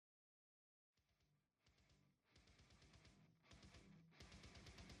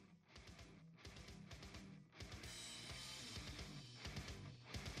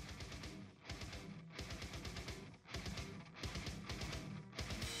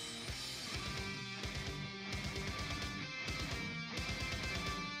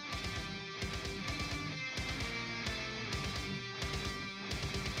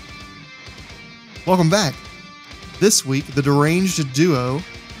Welcome back. This week, the Deranged Duo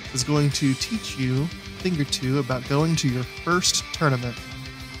is going to teach you a thing or two about going to your first tournament.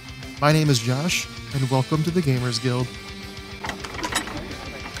 My name is Josh, and welcome to the Gamers Guild.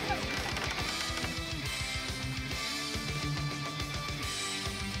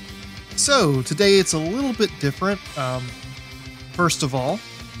 So, today it's a little bit different. First of all,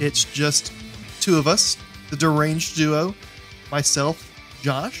 it's just two of us, the Deranged Duo, myself,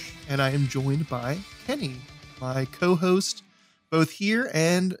 Josh, and I am joined by Kenny, my co-host, both here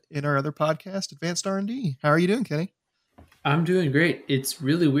and in our other podcast, Advanced R&D. How are you doing, Kenny? I'm doing great. It's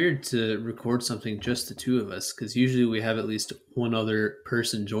really weird to record something just the two of us because usually we have at least one other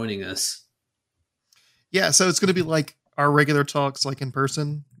person joining us. Yeah, so it's going to be like our regular talks, like in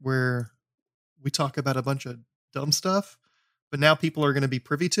person, where we talk about a bunch of dumb stuff, but now people are going to be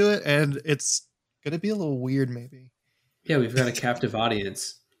privy to it, and it's going to be a little weird, maybe. Yeah, we've got a captive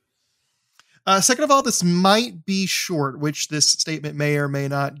audience. Second of all, this might be short, which this statement may or may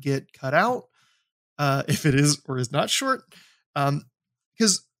not get cut out if it is or is not short.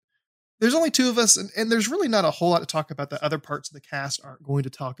 Because there's only two of us, and there's really not a whole lot to talk about that other parts of the cast aren't going to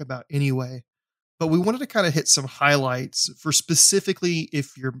talk about anyway. But we wanted to kind of hit some highlights for specifically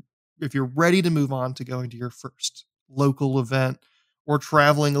if you're ready to move on to going to your first local event or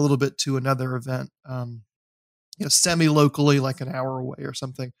traveling a little bit to another event, semi-locally, like an hour away or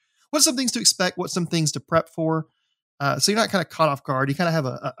something. What's some things to expect? What's some things to prep for? So you're not kind of caught off guard. You kind of have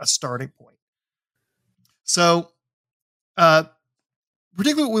a starting point. So,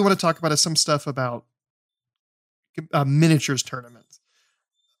 particularly what we want to talk about is some stuff about miniatures tournaments.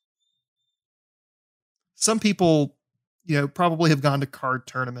 Some people, probably have gone to card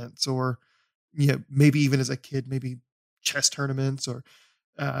tournaments or, maybe even as a kid, maybe chess tournaments or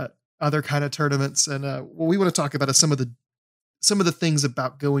other kind of tournaments. And what we want to talk about is some of the things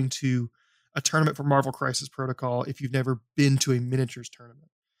about going to a tournament for Marvel Crisis Protocol if you've never been to a miniatures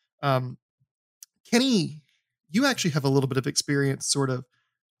tournament. Kenny, you actually have a little bit of experience sort of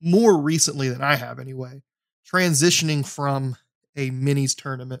more recently than I have anyway, transitioning from a minis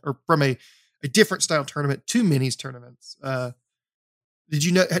tournament or from a different style tournament to minis tournaments. Do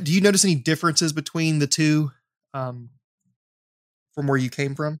you notice any differences between the two from where you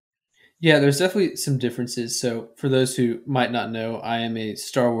came from? Yeah, there's definitely some differences. So for those who might not know, I am a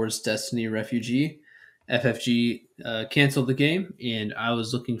Star Wars Destiny refugee. FFG canceled the game, and I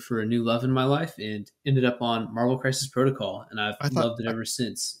was looking for a new love in my life and ended up on Marvel Crisis Protocol, and I've loved it ever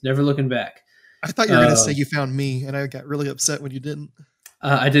since. Never looking back. I thought you were going to say you found me, and I got really upset when you didn't.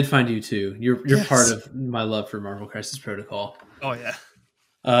 I did find you too. You're Yes. part of my love for Marvel Crisis Protocol. Oh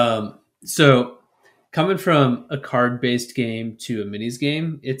yeah. So coming from a card-based game to a minis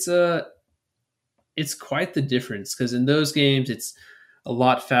game, it's quite the difference because in those games it's a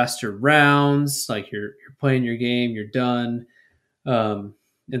lot faster rounds. Like you're playing your game, you're done in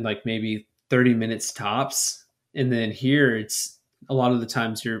like maybe 30 minutes tops. And then here it's a lot of the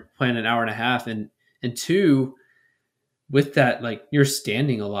times you're playing an hour and a half, and two, with that, like you're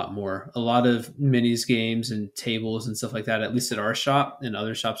standing a lot more. A lot of minis games and tables and stuff like that, at least at our shop and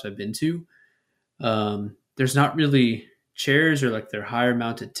other shops I've been to, there's not really chairs or like they're higher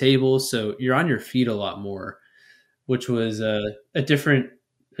mounted tables. So you're on your feet a lot more, which was a different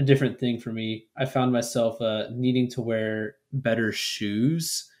thing for me. I found myself needing to wear better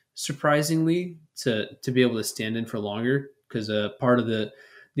shoes, surprisingly, to be able to stand in for longer, because part of the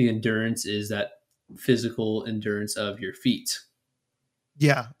endurance is that physical endurance of your feet.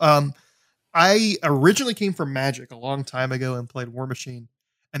 Yeah. I originally came from Magic a long time ago and played War Machine.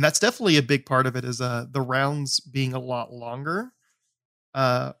 And that's definitely a big part of it is the rounds being a lot longer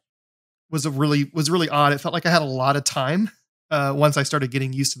was really odd. It felt like I had a lot of time once I started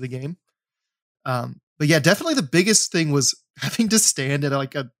getting used to the game. But yeah, definitely the biggest thing was having to stand at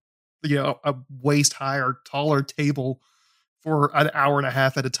like a waist high or taller table for an hour and a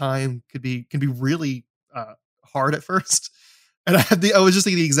half at a time can be really hard at first. And I was just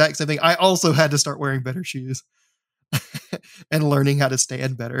thinking the exact same thing. I also had to start wearing better shoes and learning how to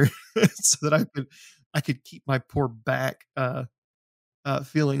stand better so that I could keep my poor back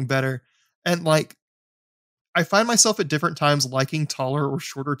feeling better. And like I find myself at different times liking taller or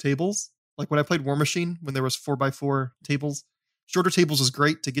shorter tables. Like when I played War Machine, when there was 4x4 tables, shorter tables was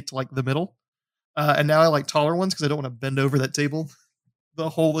great to get to like the middle. And now I like taller ones because I don't want to bend over that table the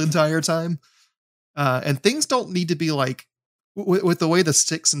whole entire time. And things don't need to be like with the way the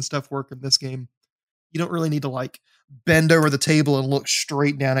sticks and stuff work in this game. You don't really need to like bend over the table and look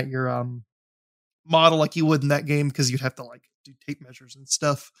straight down at your model like you would in that game because you'd have to like do tape measures and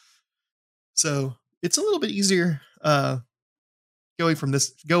stuff. So it's a little bit easier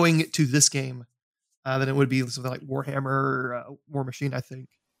going to this game than it would be something like Warhammer or War Machine, I think.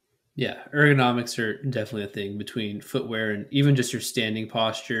 Yeah, ergonomics are definitely a thing between footwear and even just your standing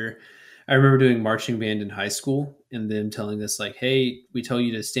posture. I remember doing marching band in high school and them telling us like, "Hey, we tell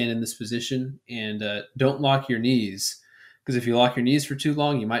you to stand in this position and don't lock your knees because if you lock your knees for too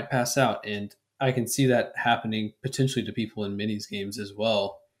long, you might pass out." And I can see that happening potentially to people in minis games as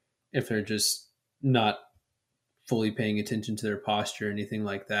well if they're just not fully paying attention to their posture or anything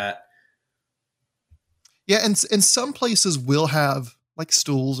like that. Yeah, and some places will have like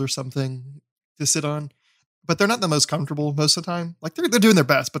stools or something to sit on, but they're not the most comfortable most of the time. Like they're doing their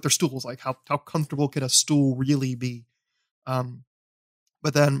best, but their stools, like how comfortable can a stool really be? Um,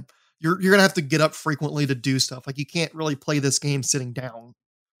 but then you're gonna have to get up frequently to do stuff. Like you can't really play this game sitting down.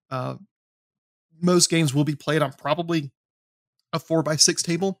 Uh, Most games will be played on probably a 4x6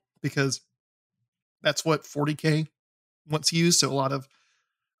 table because that's what 40K wants to use. So a lot of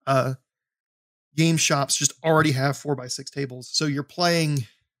uh, game shops just already have 4x6 tables. So you're playing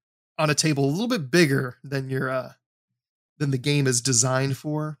on a table a little bit bigger than your than the game is designed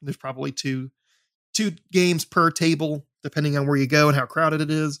for. There's probably two games per table, depending on where you go and how crowded it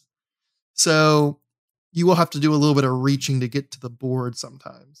is. So you will have to do a little bit of reaching to get to the board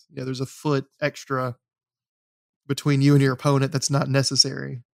sometimes. There's a foot extra between you and your opponent that's not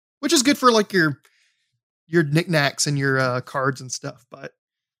necessary, which is good for like your knickknacks and your cards and stuff. But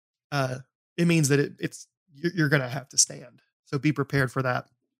uh, it means that it's you're going to have to stand. So be prepared for that.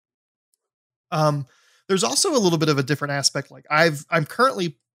 Um, there's also a little bit of a different aspect. Like I'm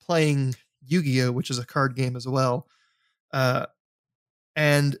currently playing Yu-Gi-Oh, which is a card game as well. Uh,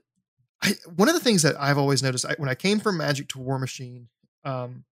 and one of the things that I've always noticed when I came from Magic to War Machine,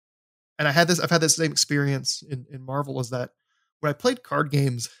 um, and I've had this same experience in Marvel, is that when I played card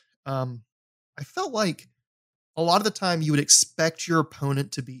games, I felt like a lot of the time you would expect your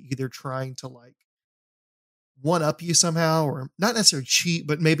opponent to be either trying to like one up you somehow, or not necessarily cheat,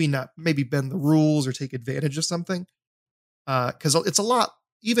 but maybe bend the rules or take advantage of something. Because it's a lot,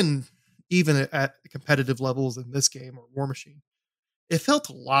 even at competitive levels in this game or War Machine, it felt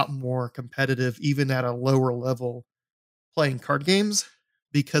a lot more competitive, even at a lower level playing card games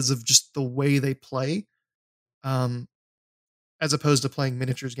because of just the way they play. Um, as opposed to playing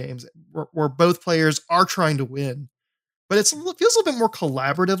miniatures games where both players are trying to win. But it feels a little bit more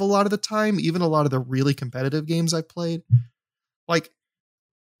collaborative a lot of the time, even a lot of the really competitive games I've played. Like,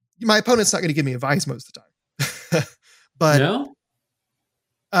 my opponent's not going to give me advice most of the time. But No?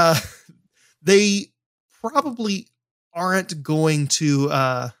 uh, they probably aren't going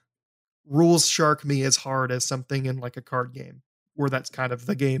to rules shark me as hard as something in like a card game, where that's kind of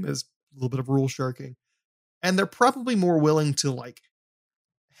the game is a little bit of rule sharking. And they're probably more willing to like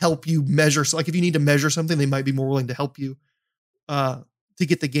help you measure. So like if you need to measure something, they might be more willing to help you uh, to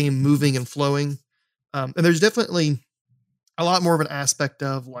get the game moving and flowing. And there's definitely a lot more of an aspect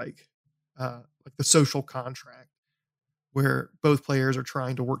of like the social contract where both players are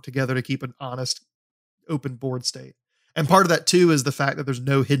trying to work together to keep an honest, open board state. And part of that too is the fact that there's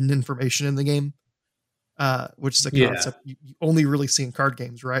no hidden information in the game, which is a Yeah. concept you only really see in card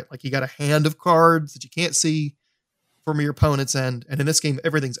games, right? Like you got a hand of cards that you can't see from your opponent's end, and in this game,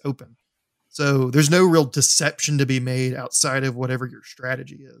 everything's open. So there's no real deception to be made outside of whatever your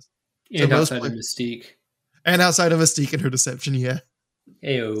strategy is. So And outside of Mystique. and outside of Mystique and her deception, yeah.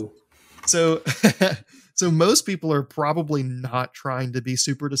 Ayo. So so most people are probably not trying to be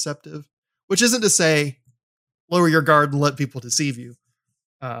super deceptive, which isn't to say lower your guard and let people deceive you.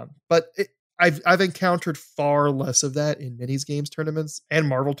 I've encountered far less of that in minis games tournaments and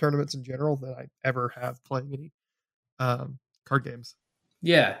Marvel tournaments in general than I ever have playing any card games.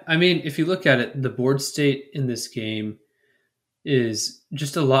 Yeah. I mean, if you look at it, the board state in this game is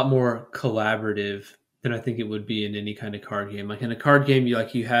just a lot more collaborative than I think it would be in any kind of card game. Like in a card game,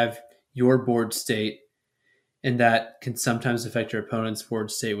 you have your board state, and that can sometimes affect your opponent's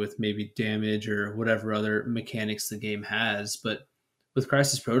board state with maybe damage or whatever other mechanics the game has. But with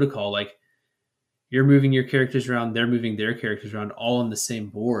Crisis Protocol, like you're moving your characters around, they're moving their characters around, all on the same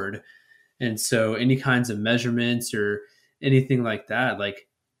board. And so any kinds of measurements or anything like that, like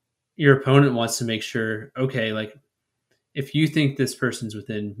your opponent wants to make sure, okay, like if you think this person's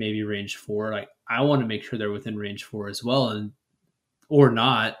within maybe range 4, like I want to make sure they're within range 4 as well, and or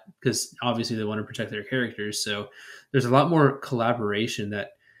not, because obviously they want to protect their characters. So there's a lot more collaboration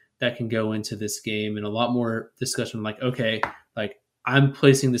that can go into this game, and a lot more discussion like, okay, like I'm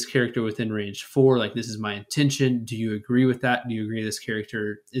placing this character within range 4, like this is my intention. Do you agree with that? Do you agree this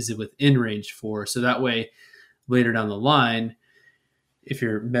character is within range 4? So that way later down the line, if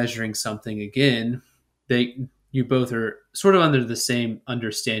you're measuring something again, they you both are sort of under the same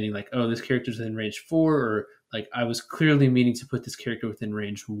understanding, like, oh, this character's within range 4, or like I was clearly meaning to put this character within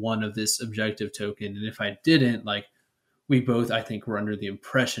range 1 of this objective token, and if I didn't, like, we both, I think, were under the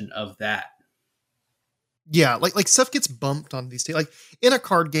impression of that. Yeah, like stuff gets bumped on these like in a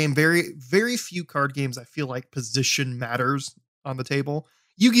card game, very few card games I feel like position matters on the table.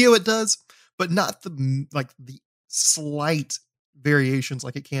 Yu-Gi-Oh it does, but not like the slight variations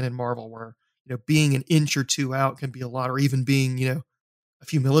like it can in Marvel, where being an inch or two out can be a lot, or even being a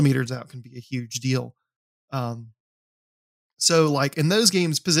few millimeters out can be a huge deal. Um so like in those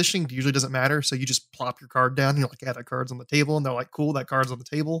games, positioning usually doesn't matter. So you just plop your card down, like, yeah, that card's on the table, and they're like, cool, that card's on the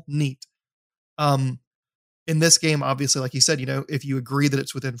table, neat. Um in this game, obviously, like you said, if you agree that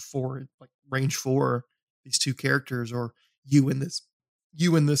it's within 4, like range 4, these two characters, or you in this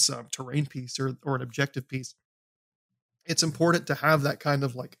terrain piece, or an objective piece, it's important to have that kind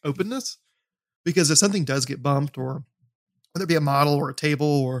of like openness, because if something does get bumped, or whether it be a model or a table,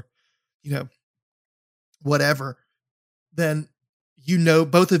 or you know whatever, then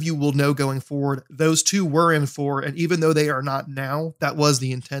both of you will know going forward those two were in 4, and even though they are not now, that was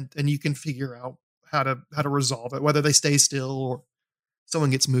the intent, and you can figure out how to resolve it, whether they stay still or someone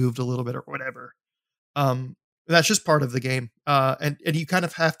gets moved a little bit or whatever. That's just part of the game, and you kind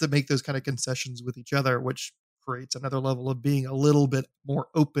of have to make those kind of concessions with each other, which creates another level of being a little bit more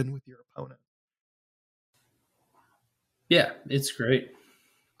open with your opponent. Yeah, it's great.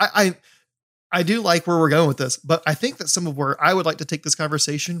 I do like where we're going with this, but I think that some of where I would like to take this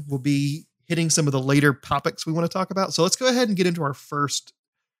conversation will be hitting some of the later topics we want to talk about. So let's go ahead and get into our first,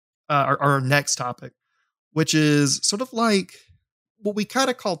 our next topic, which is sort of like what we kind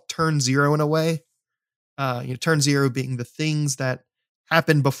of call turn zero in a way. Turn zero being the things that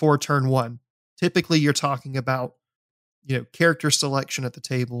happen before turn one. Typically, you're talking about character selection at the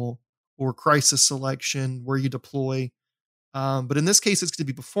table, or crisis selection where you deploy. But in this case, it's going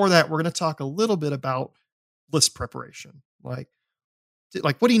to be before that. We're going to talk a little bit about list preparation, like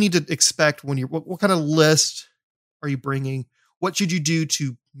what do you need to expect when what kind of list are you bringing? What should you do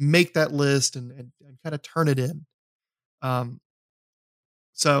to make that list, and kind of turn it in? Um,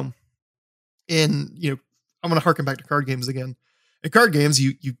 so I'm going to harken back to card games again. In card games,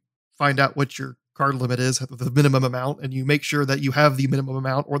 you find out what your card limit is, the minimum amount, and you make sure that you have the minimum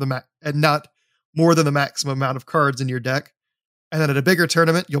amount, or and not more than the maximum amount of cards in your deck. And then at a bigger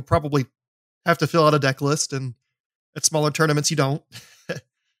tournament, you'll probably have to fill out a deck list, and at smaller tournaments, you don't.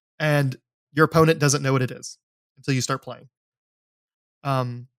 And your opponent doesn't know what it is until you start playing.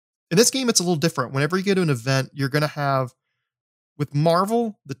 In this game, it's a little different. Whenever you go to an event, you're going to have, with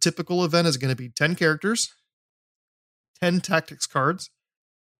Marvel, the typical event is going to be 10 characters, 10 tactics cards,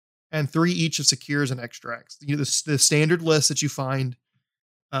 and 3 each of secures and extracts. The standard list that you find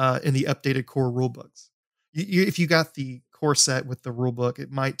in the updated core rulebooks. If you got the core set with the rulebook, it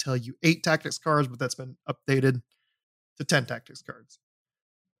might tell you 8 tactics cards, but that's been updated to 10 tactics cards.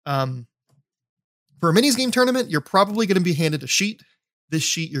 For a minis game tournament, you're probably going to be handed a sheet. This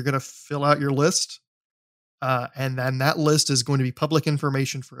sheet, you're going to fill out your list, and then that list is going to be public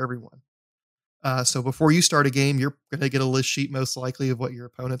information for everyone. So before you start a game, you're going to get a list sheet, most likely, of what your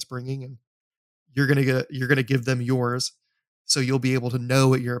opponent's bringing, and you're going to give them yours, so you'll be able to know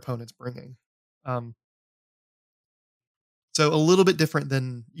what your opponent's bringing. So a little bit different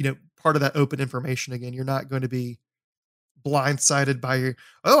than part of that open information. Again, you're not going to be blindsided by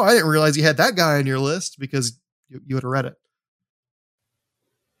I didn't realize you had that guy on your list, because you had read it.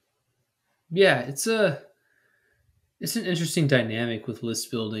 Yeah, it's an interesting dynamic with list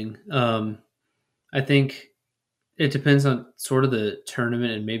building. I think it depends on sort of the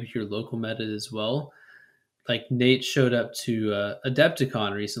tournament and maybe your local meta as well. Like Nate showed up to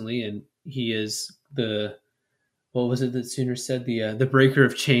Adepticon recently, and he is what was it that Sooner said? The breaker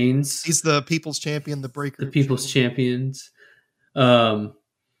of chains. He's the people's champion, the breaker. The people's champions. And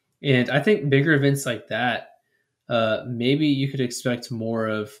I think bigger events like that, maybe you could expect more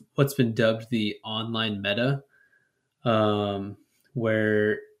of what's been dubbed the online meta,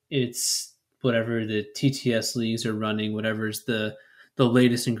 where it's whatever the TTS leagues are running, whatever's the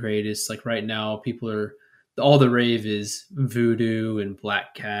latest and greatest. Like right now, all the rave is Voodoo and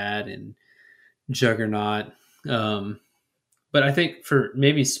Black Cat and Juggernaut. But I think for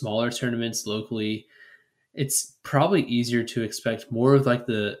maybe smaller tournaments locally, it's probably easier to expect more of like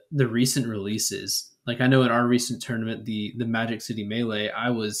the recent releases. Like I know in our recent tournament, the Magic City Melee, I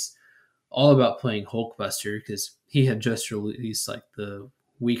was all about playing Hulkbuster because he had just released like the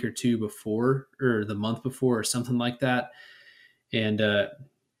week or two before, or the month before, or something like that, and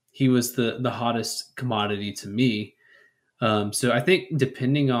he was the hottest commodity to me. So I think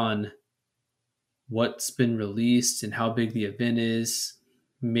depending on what's been released and how big the event is.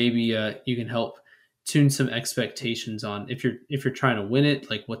 Maybe you can help tune some expectations on if you're trying to win it,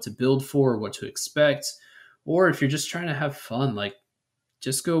 like what to build for, what to expect, or if you're just trying to have fun, like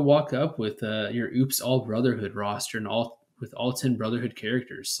just go walk up with your Oops All Brotherhood roster and all 10 Brotherhood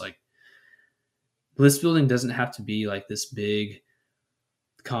characters. Like list building doesn't have to be like this big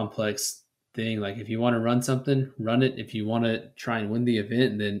complex thing. Like if you want to run something, run it. If you want to try and win the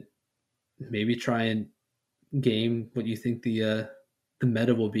event, then maybe try and game what you think the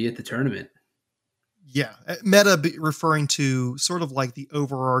meta will be at the tournament. Yeah, meta referring to sort of like the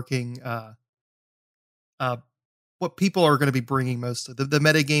overarching uh what people are going to be bringing mostly. The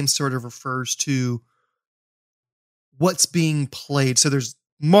meta game sort of refers to what's being played. So there's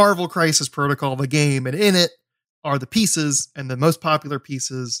Marvel Crisis Protocol, the game, and in it are the pieces, and the most popular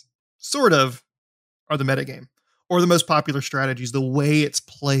pieces sort of are the metagame or the most popular strategies, the way it's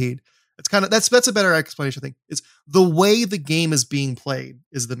played. It's kind of that's a better explanation, I think. It's the way the game is being played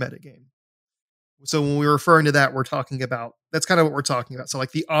is the metagame. So when we're referring to that, we're talking about that's kind of what we're talking about. So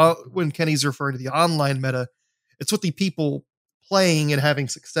like the when Kenny's referring to the online meta, it's what the people playing and having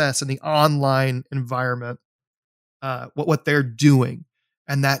success in the online environment, what they're doing,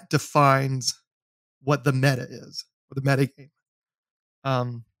 and that defines what the meta is or the meta game.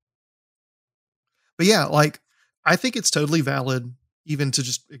 But yeah, like I think it's totally valid even to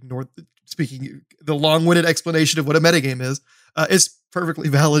just ignore speaking the long-winded explanation of what a metagame is. It's perfectly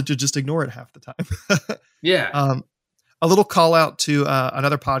valid to just ignore it half the time. Yeah. A little call out to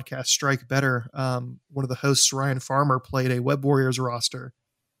another podcast, Strike Better. One of the hosts, Ryan Farmer, played a Web Warriors roster,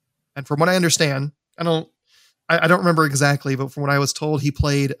 and from what I understand, I don't remember exactly, but from what I was told, he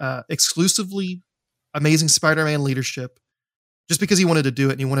played exclusively Amazing Spider-Man Leadership just because he wanted to do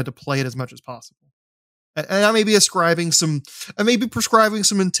it and he wanted to play it as much as possible. And I may be I may be prescribing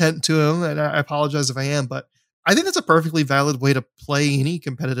some intent to him, and I apologize if I am, but I think that's a perfectly valid way to play any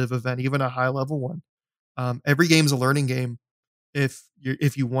competitive event, even a high level one. Every game's a learning game if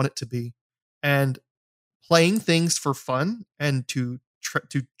you want it to be, and playing things for fun and to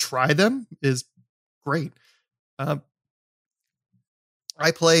try them is great. I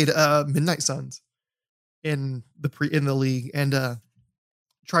played Midnight Suns in the league and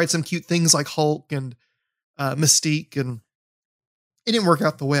tried some cute things like Hulk and Mystique, and it didn't work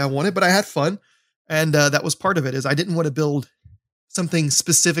out the way I wanted, but I had fun, and that was part of it. Is I didn't want to build something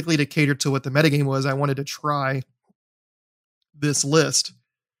specifically to cater to what the metagame was. I wanted to try this list,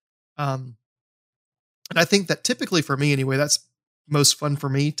 and I think that typically for me anyway, that's most fun for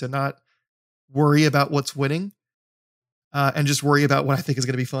me to not worry about what's winning, and just worry about what I think is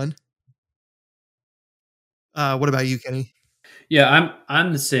going to be fun. What about you, Kenny? Yeah,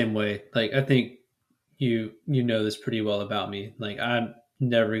 I'm the same way. Like I think you know this pretty well about me. Like I'm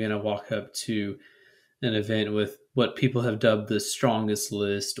never going to walk up to an event with what people have dubbed the strongest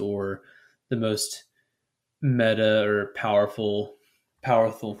list or the most meta or powerful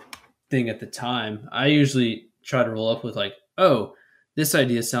thing at the time. I usually try to roll up with like, oh, this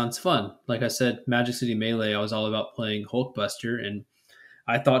idea sounds fun. Like I said, Magic City Melee, I was all about playing Hulkbuster, and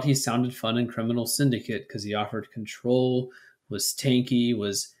I thought he sounded fun in Criminal Syndicate because he offered control, was tanky,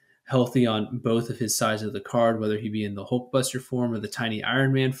 was healthy on both of his sides of the card, whether he be in the Hulkbuster form or the Tiny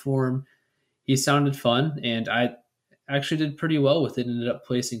Iron Man form. He sounded fun, and I actually did pretty well with it. Ended up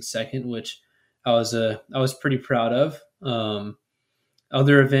placing second, which I was pretty proud of.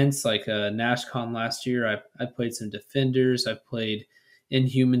 Other events like NashCon last year, I played some Defenders. I've played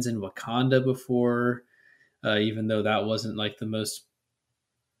Inhumans in Wakanda before, even though that wasn't like the most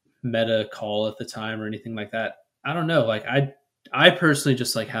meta call at the time or anything like that. I don't know. Like I personally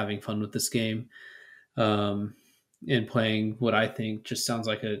just like having fun with this game, and playing what I think just sounds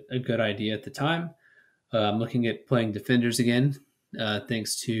like a good idea at the time. I'm looking at playing Defenders again,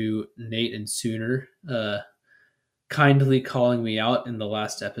 thanks to Nate and Sooner kindly calling me out in the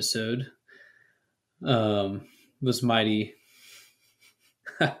last episode. Was mighty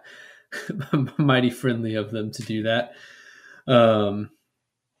mighty friendly of them to do that.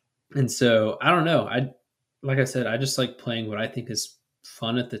 And so I don't know. Like I said, I just like playing what I think is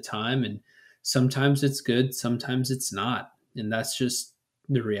fun at the time, and sometimes it's good, sometimes it's not, and that's just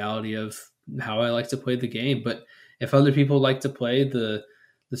the reality of how I like to play the game. But if other people like to play the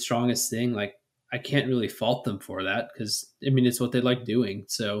strongest thing, like I can't really fault them for that because I mean it's what they like doing.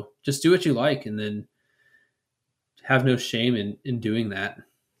 So just do what you like, and then have no shame in doing that.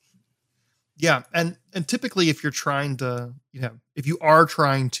 Yeah, and typically if you're trying to, if you are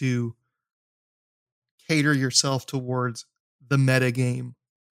trying to cater yourself towards the meta game,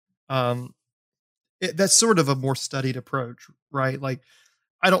 that's sort of a more studied approach, right? Like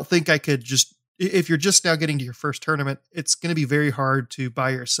I don't think I could just if you're just now getting to your first tournament, it's going to be very hard to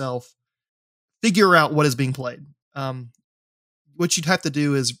by yourself figure out what is being played. What you'd have to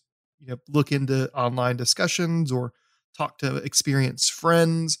do is, look into online discussions or talk to experienced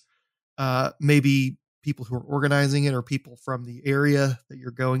friends, maybe people who are organizing it or people from the area that you're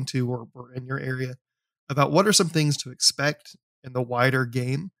going to or in your area about what are some things to expect in the wider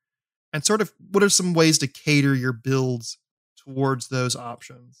game and sort of what are some ways to cater your builds towards those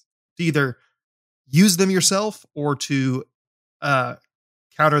options to either use them yourself or to uh,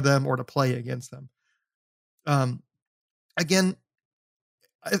 counter them or to play against them. Um, Again,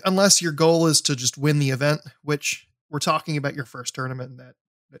 unless your goal is to just win the event, which we're talking about your first tournament, and that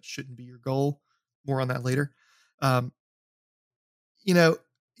shouldn't be your goal. More on that later. Um,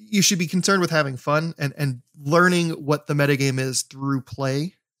 you should be concerned with having fun and learning what the metagame is through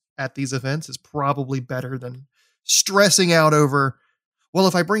play at these events is probably better than stressing out over, well,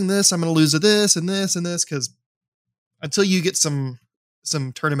 if I bring this, I'm going to lose to this and this and this. Cause until you get some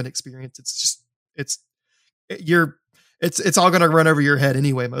tournament experience, it's you're, it's all going to run over your head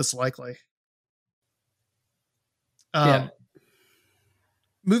anyway, most likely. Yeah.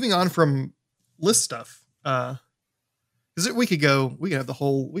 Moving on from list stuff, because we could have the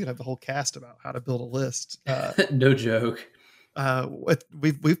whole cast about how to build a list. No joke.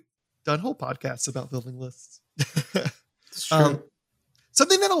 We've done whole podcasts about building lists. It's true.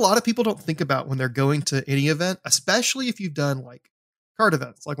 Something that a lot of people don't think about when they're going to any event, especially if you've done like card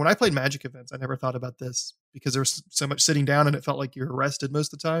events. Like when I played Magic events, I never thought about this because there was so much sitting down and it felt like you're arrested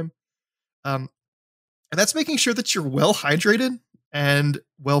most of the time. And that's making sure that you're well hydrated and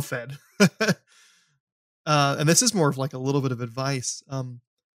well fed. And this is more of like a little bit of advice.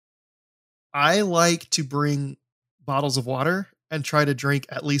 I like to bring bottles of water and try to drink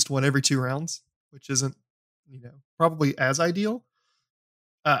at least one every 2 rounds, which isn't, probably as ideal.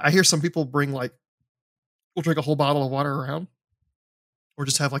 I hear some people we'll drink a whole bottle of water around or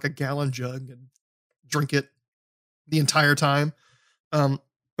just have like a gallon jug and drink it the entire time.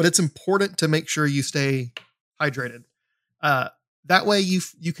 But it's important to make sure you stay hydrated. That way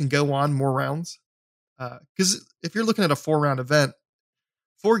you can go on more rounds. Because if you're looking at a 4-round event,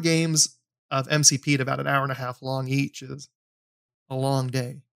 4 games of MCP at about an hour and a half long each is a long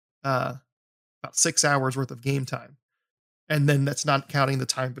day. About 6 hours worth of game time. And then that's not counting the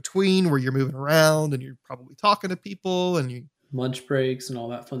time between where you're moving around and you're probably talking to people and you lunch breaks and all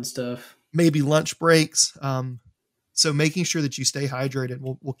that fun stuff. Maybe lunch breaks. So making sure that you stay hydrated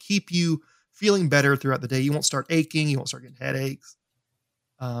will keep you feeling better throughout the day. You won't start aching. You won't start getting headaches.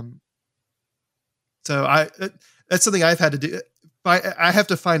 So that's something I've had to do. I have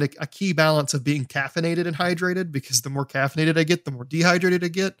to find a key balance of being caffeinated and hydrated because the more caffeinated I get, the more dehydrated I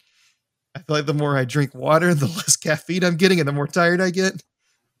get. I feel like the more I drink water, the less caffeine I'm getting and the more tired I get.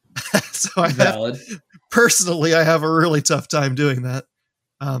 So personally, I have a really tough time doing that.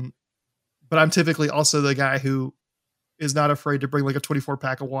 But I'm typically also the guy who is not afraid to bring like a 24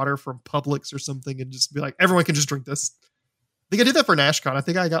 pack of water from Publix or something and just be like, everyone can just drink this. I think I did that for NashCon. I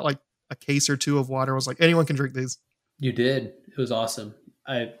think I got like a case or 2 of water. I was like, anyone can drink these. You did. It was awesome.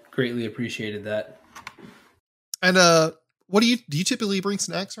 I greatly appreciated that. And what do you typically bring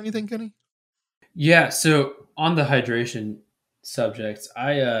snacks or anything, Kenny? Yeah. So on the hydration subject,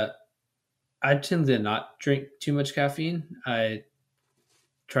 I tend to not drink too much caffeine. I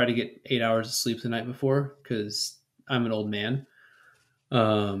try to get 8 hours of sleep the night before because I'm an old man.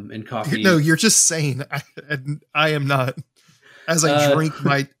 And coffee. No, you're just saying. I am not. As I drink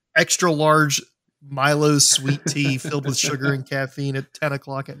my extra large Milo sweet tea filled with sugar and caffeine at 10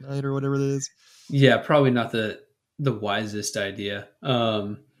 o'clock at night or whatever it is. Yeah, probably not the wisest idea.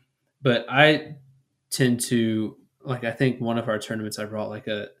 But I tend to, like, I think one of our tournaments I brought like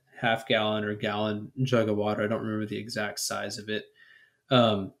a half gallon or gallon jug of water. I don't remember the exact size of it.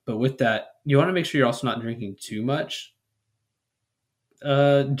 But with that, you want to make sure you're also not drinking too much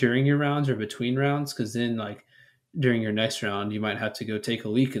during your rounds or between rounds, because then like during your next round, you might have to go take a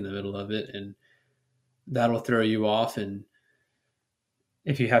leak in the middle of it and that'll throw you off. And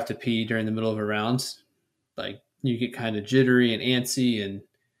if you have to pee during the middle of a round, like you get kind of jittery and antsy and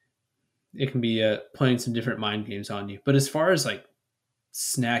it can be playing some different mind games on you. But as far as like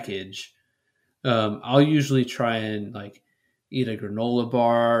snackage, I'll usually try and like eat a granola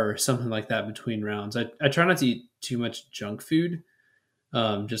bar or something like that between rounds. I try not to eat too much junk food,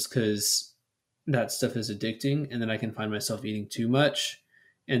 just because that stuff is addicting, and then I can find myself eating too much,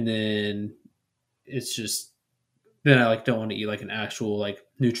 and then it's just then I like don't want to eat like an actual like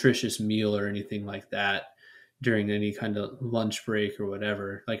nutritious meal or anything like that during any kind of lunch break or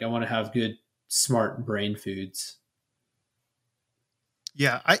whatever. Like I want to have good, smart brain foods.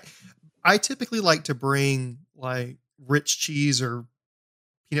 Yeah, I typically like to bring like rich cheese or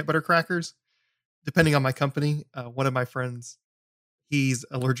peanut butter crackers, depending on my company. One of my friends, he's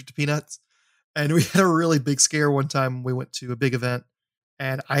allergic to peanuts, and we had a really big scare one time when we went to a big event,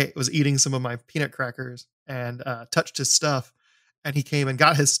 and I was eating some of my peanut crackers and touched his stuff, and he came and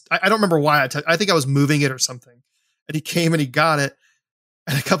got his. I don't remember why I think I was moving it or something, and he came and he got it,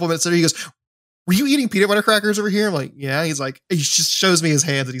 and a couple minutes later he goes, "Were you eating peanut butter crackers over here?" I'm like, "Yeah." He's like, he just shows me his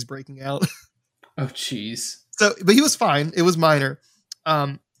hands that he's breaking out. Oh, jeez. So, but he was fine. It was minor.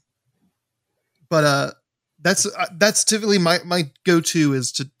 Um, but that's typically my go to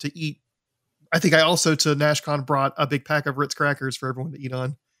is to eat. I think I also to NashCon brought a big pack of Ritz crackers for everyone to eat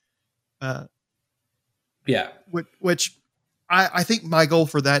on. Uh, Yeah. which I think my goal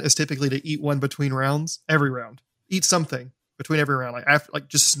for that is typically to eat one between rounds, every round. Eat something between every round, like after, like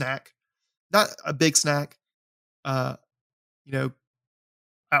just snack, not a big snack. Uh, you know,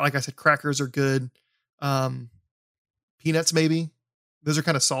 like I said, crackers are good. Um, Peanuts maybe. Those are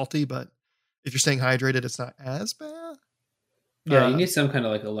kind of salty, but if you're staying hydrated, it's not as bad. Yeah, you need some kind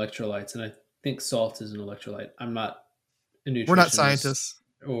of like electrolytes, and I think salt is an electrolyte. I'm not a We're not nutritionist scientists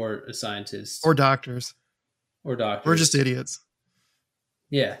or a scientist or doctors. or We're just doctors. idiots.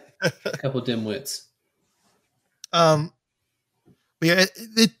 Yeah, a couple dimwits. But yeah,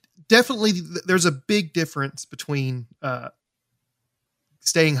 it definitely there's a big difference between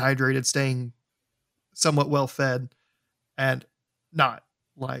staying hydrated, staying somewhat well fed, and not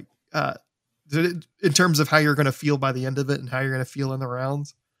like in terms of how you're going to feel by the end of it and how you're going to feel in the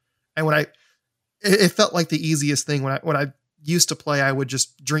rounds. And it felt like the easiest thing when I used to play, I would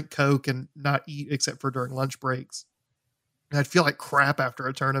just drink Coke and not eat except for during lunch breaks. And I'd feel like crap after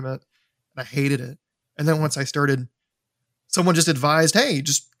a tournament, and I hated it. And then once I started, someone just advised, "Hey,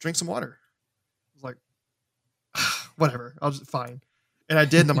 just drink some water." I was like, whatever, I'll just fine. And I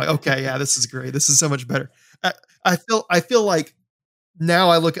did, and I'm like, okay, yeah, this is great. This is so much better. I feel like now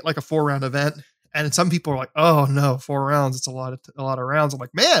I look at like a 4-round event, and some people are like, "Oh no, 4 rounds, it's a lot of rounds." I'm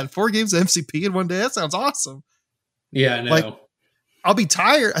like, man, 4 games of MCP in one day, that sounds awesome. Yeah, I Like, know. I'll be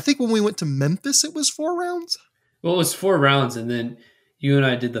tired. I think when we went to Memphis, it was 4 rounds. Well, it was 4 rounds, and then you and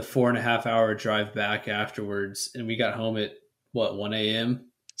I did the 4.5 hour drive back afterwards, and we got home at what 1 a.m.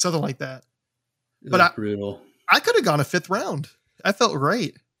 Something like that. It But was brutal. I could have gone a 5th round. I felt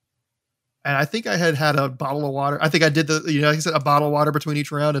great. And I think I had a bottle of water. I think I did like I said, a bottle of water between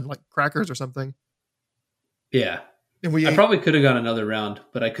each round and like crackers or something. Yeah, And we I ate. probably could have gone another round,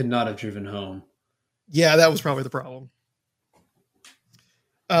 but I could not have driven home. Yeah, that was probably the problem.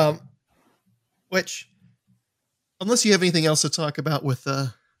 Which, unless you have anything else to talk about with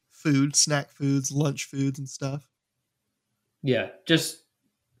food, snack foods, lunch foods, and stuff. Yeah, just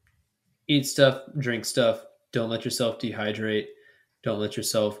eat stuff, drink stuff. Don't let yourself dehydrate. Don't let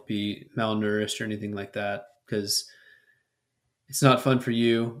yourself be malnourished or anything like that, because it's not fun for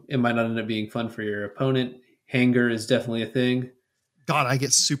you. It might not end up being fun for your opponent. Hanger is definitely a thing. God, I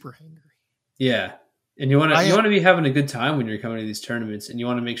get super hangry. Yeah. And you want I to am, be having a good time when you're coming to these tournaments, and you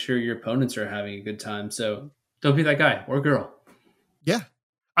want to make sure your opponents are having a good time. So don't be that guy or girl. yeah.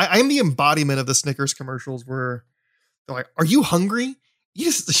 I am the embodiment of the Snickers commercials where they're like, "Are you hungry?"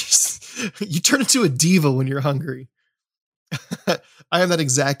 You turn into a diva when you're hungry. I am that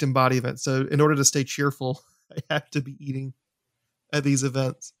exact embodiment. So in order to stay cheerful, I have to be eating at these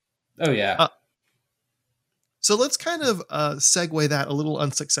events. Oh yeah. Uh, so let's kind of segue that a little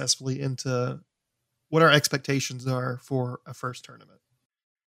unsuccessfully into what our expectations are for a first tournament.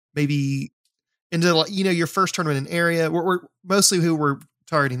 Maybe into like your first tournament in area. We're mostly who we're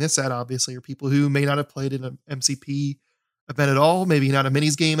targeting this at, obviously, are people who may not have played in an MCP event at all, maybe not a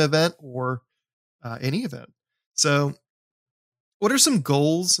minis game event or any event. So, what are some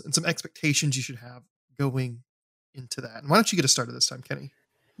goals and some expectations you should have going into that? And why don't you get us started this time, Kenny?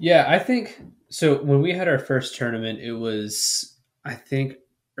 Yeah, I think so. When we had our first tournament, it was, I think,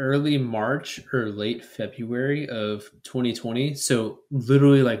 early March or late February of 2020. So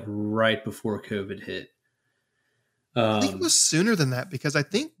literally like right before COVID hit. I think it Um, was sooner than that because I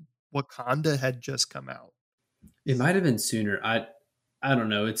think Wakanda had just come out. it might have been sooner. I don't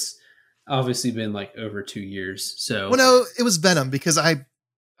know. It's obviously been like over 2 years. Well, So no, it was Venom because I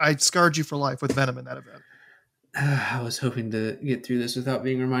scarred you for life with Venom in that event. I was hoping to get through this without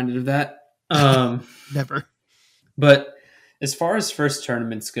being reminded of that. Um, Never. but as far as first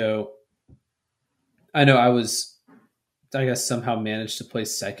tournaments go, I know I guess somehow managed to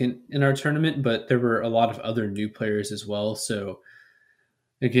place second in our tournament, but there were a lot of other new players as well. So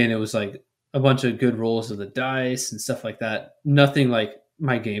again, it was like a bunch of good rolls of the dice and stuff like that. Nothing like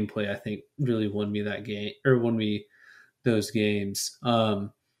my gameplay, I think, really won me that game or won me those games.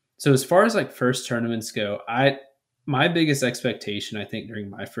 So as far as like first tournaments go, my biggest expectation I think during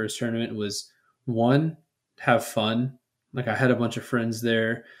my first tournament was one, have fun. Like I had a bunch of friends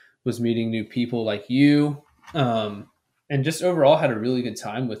there, was meeting new people like you, and just overall had a really good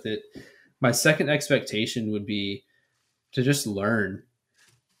time with it. My second expectation would be to just learn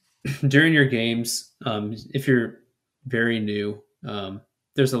during your games. If you're very new,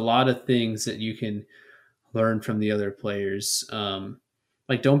 there's a lot of things that you can learn from the other players.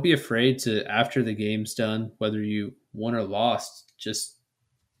 Like, don't be afraid to, after the game's done, whether you won or lost, just,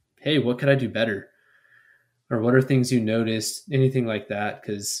 hey, what could I do better? Or what are things you noticed? Anything like that.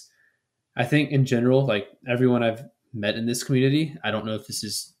 Because I think in general, like everyone I've met in this community, I don't know if this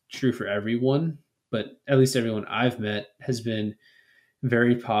is true for everyone, but at least everyone I've met has been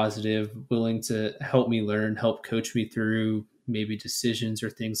very positive, willing to help me learn, help coach me through maybe decisions or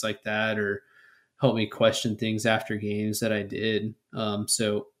things like that, or help me question things after games that I did.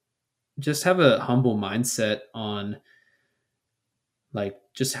 So just have a humble mindset on like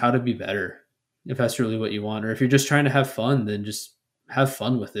just how to be better if that's really what you want. Or if you're just trying to have fun, then just have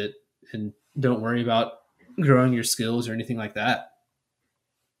fun with it and don't worry about growing your skills or anything like that.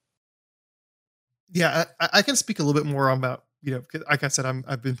 Yeah, I can speak a little bit more about, 'cause like I said,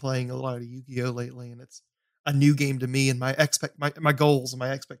 I've been playing a lot of Yu-Gi-Oh lately, and it's a new game to me. And my goals and my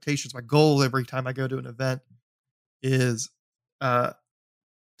expectations, my goal every time I go to an event is uh,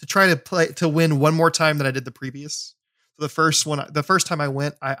 to try to win one more time than I did the previous. So the first time I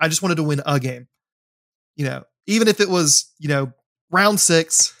went, I just wanted to win a game. Even if it was round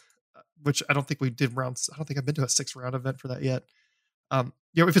six, which I don't think we did rounds. I don't think I've been to a 6 round event for that yet.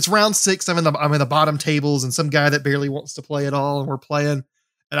 If it's round six, I'm in the bottom tables, and some guy that barely wants to play at all, and we're playing,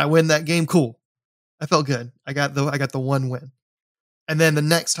 and I win that game. Cool. I felt good. I got the one win. And then the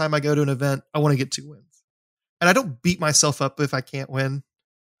next time I go to an event, I want to get 2 wins. And I don't beat myself up if I can't win,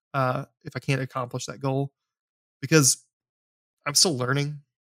 if I can't accomplish that goal, because I'm still learning.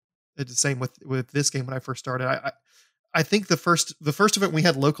 It's the same with this game when I first started. I think the first event we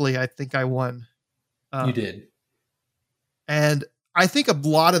had locally, I think I won. You Um, did. and I think a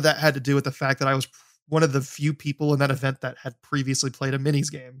lot of that had to do with the fact that I was one of the few people in that event that had previously played a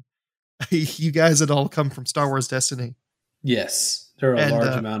minis game. You guys had all come from Star Wars Destiny, Yes, there are a and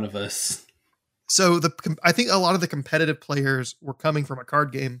large amount of us. so I think a lot of the competitive players were coming from a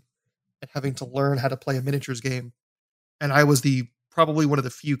card game and having to learn how to play a miniatures game. And I was the probably one of the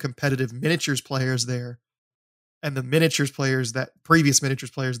few competitive miniatures players there. And the previous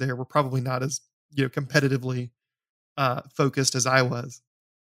miniatures players there were probably not as competitively focused as I was.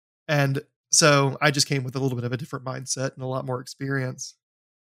 And so I just came with a little bit of a different mindset and a lot more experience.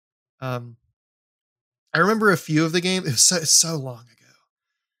 Um, I remember a few of the games. It was so long ago.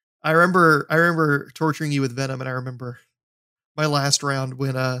 I remember torturing you with Venom, and I remember my last round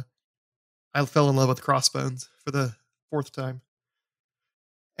when I fell in love with Crossbones for the fourth time,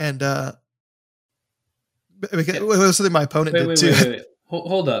 and because Yeah. it was something my opponent Wait, did wait, too. wait, wait, wait.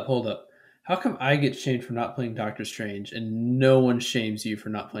 Hold up, hold up. How come I get shamed for not playing Doctor Strange and no one shames you for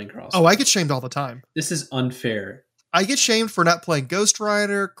not playing Oh, I get Crossbones? shamed all the time. This is unfair. I get shamed for not playing Ghost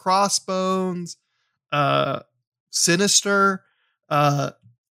Rider, Crossbones, uh, Sinister. Uh,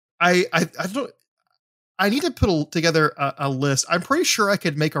 I don't. I need to put together a list. I'm pretty sure I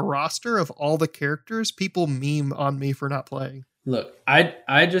could make a roster of all the characters people meme on me for not playing. Look,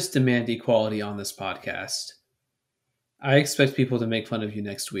 I just demand equality on this podcast. I expect people to make fun of you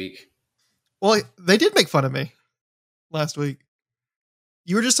next week. Well, they did make fun of me last week.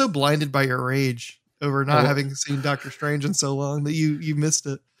 You were just so blinded by your rage over not I, having seen Doctor Strange in so long that you missed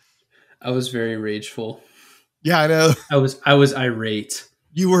it. I was very rageful. Yeah, I know. I was irate.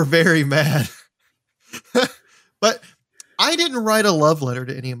 You were very mad. But I didn't write a love letter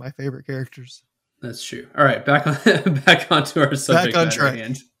to any of my favorite characters. That's true. All right, back on back onto our subject Back on matter at track.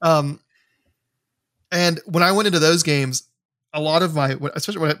 hand. And when I went into those games, a lot of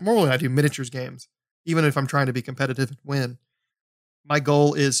especially when I do miniatures games, even if I'm trying to be competitive and win, my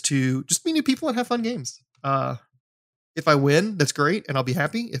goal is to just meet new people and have fun games. If I win, that's great, and I'll be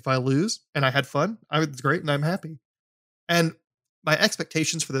happy. If I lose and I had fun, it's great, and I'm happy. And my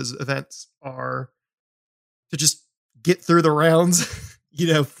expectations for those events are to just get through the rounds.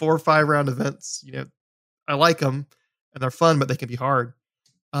 4 or 5 round events. I like them and they're fun, but they can be hard.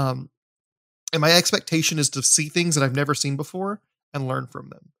 And my expectation is to see things that I've never seen before and learn from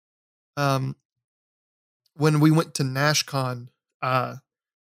them. When we went to NashCon,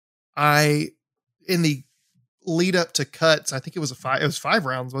 I in the lead up to cuts, I think it was 5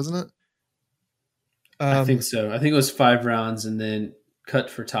 rounds, wasn't it? I think so. I think it was 5 rounds and then cut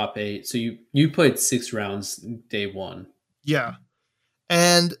for top 8. So you played 6 rounds day one. Yeah.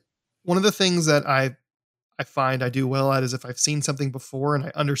 And one of the things that I find I do well at is if I've seen something before and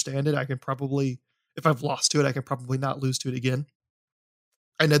I understand it, I can probably, if I've lost to it, I can probably not lose to it again.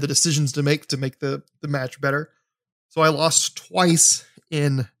 I know the decisions to make the match better. So I lost twice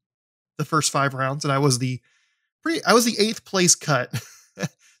in the first 5 rounds, and I was the 8th place cut.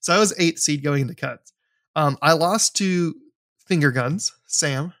 So I was 8th seed going into cuts. I lost to Finger Guns,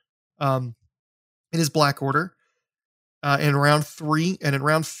 Sam, in his black order in round 3. And in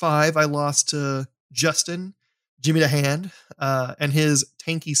round 5, I lost to Justin, Jimmy the Hand, and his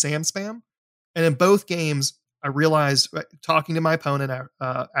tanky Sam spam. And in both games, I realized talking to my opponent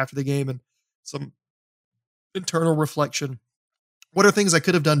after the game and some internal reflection, what are things I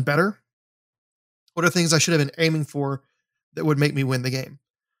could have done better? What are things I should have been aiming for that would make me win the game?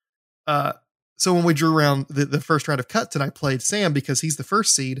 Uh, so when we drew around the first round of cuts and I played Sam because he's the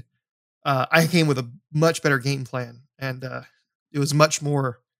first seed, I came with a much better game plan, and it was much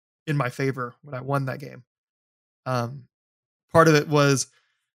more in my favor when I won that game. Um, Part of it was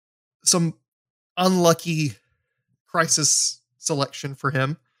some unlucky crisis selection for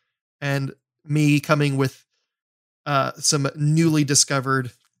him, and me coming with some newly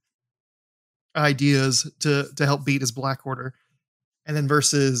discovered ideas to help beat his black order. And then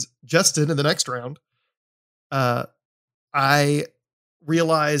versus Justin in the next round, I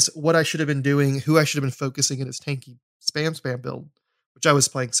realized what I should have been doing, who I should have been focusing in his tanky spam build, which I was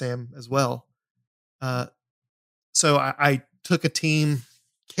playing Sam as well. Uh, so I took a team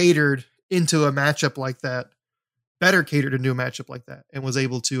catered into a matchup like that, better catered into a matchup like that, and was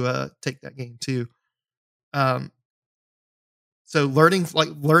able to take that game too. Um, so learning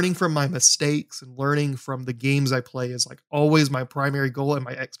from my mistakes and learning from the games I play is like always my primary goal and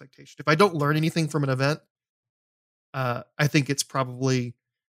my expectation. If I don't learn anything from an event, I think it's probably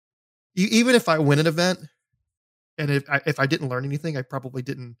even if I win an event and if I didn't learn anything, I probably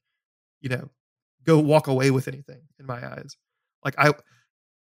didn't, you know, go walk away with anything in my eyes. Like I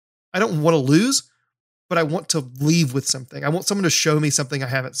don't want to lose, but I want to leave with something. I want someone to show me something I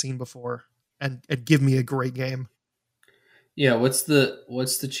haven't seen before and give me a great game. Yeah, what's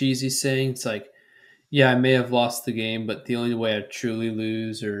the cheesy saying? It's like, yeah, I may have lost the game, but the only way I truly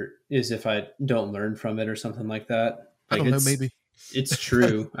lose or is if I don't learn from it or something like that. I Like don't know, maybe. it's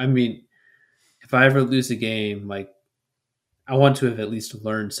true. I mean, if I ever lose a game, like I want to have at least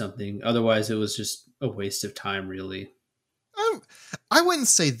learned something. Otherwise, it was just a waste of time, really. Um, I wouldn't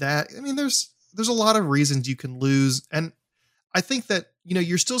say that. I mean, there's a lot of reasons you can lose, and I think that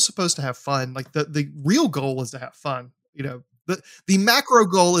you're still supposed to have fun. Like the real goal is to have fun. The macro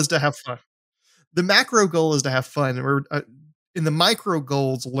goal is to have fun. The macro goal is to have fun. Or in the micro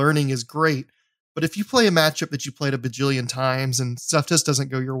goals, learning is great. But if you play a matchup that you played a bajillion times and stuff just doesn't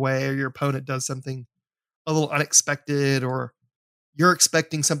go your way, or your opponent does something a little unexpected, or you're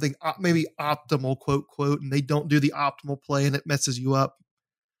expecting something maybe optimal, quote, quote, and they don't do the optimal play and it messes you up.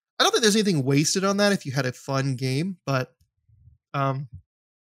 I don't think there's anything wasted on that if you had a fun game, but um,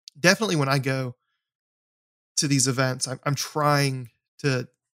 definitely when I go to these events, I'm trying to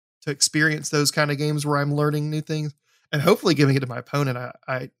experience those kind of games where I'm learning new things and hopefully giving it to my opponent.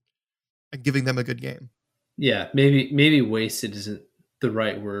 I'm giving them a good game. Yeah, maybe wasted isn't the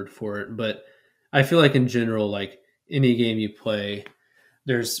right word for it, but I feel like in general, like any game you play,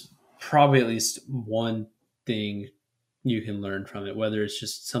 there's probably at least one thing you can learn from it, whether it's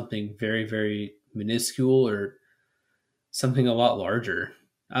just something very, very minuscule or something a lot larger.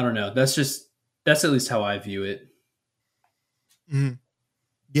 I don't know. That's at least how I view it. Mhm.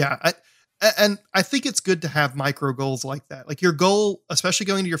 Yeah, and I think it's good to have micro goals like that. Like your goal, especially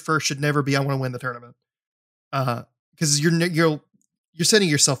going to your first, should never be I want to win the tournament, because you're setting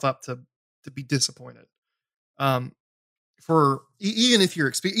yourself up to be disappointed. Um, for even if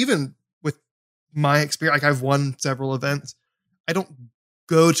you're even with my experience, like I've won several events, I don't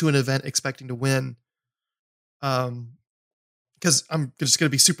go to an event expecting to win. Because I'm just going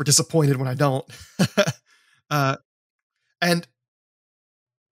to be super disappointed when I don't. uh, and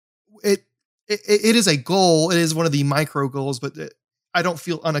it, it is a goal. It is one of the micro goals, but I don't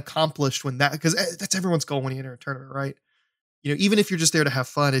feel unaccomplished when because that's everyone's goal when you enter a tournament, right? Even if you're just there to have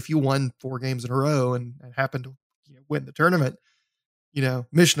fun, if you won 4 games in a row and happen to win the tournament,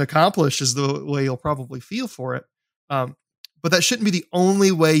 mission accomplished is the way you'll probably feel for it. Um, but that shouldn't be the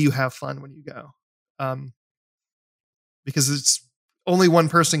only way you have fun when you go. Because it's only one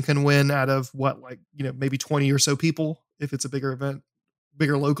person can win out of what, like, maybe 20 or so people if it's a bigger event,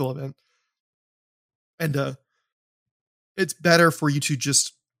 bigger local event. And it's better for you to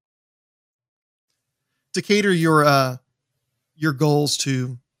just to cater your goals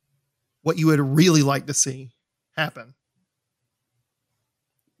to what you would really like to see happen.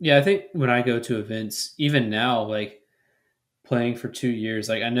 Yeah, I think when I go to events, even now, like playing for 2 years,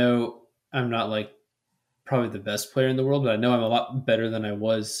 like I know I'm not like probably the best player in the world, but I know I'm a lot better than I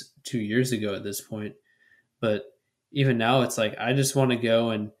was 2 years ago at this point. But even now, it's like I just want to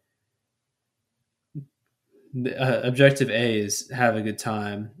go and objective A is have a good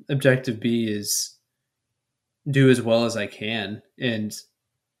time. Objective B is do as well as I can. And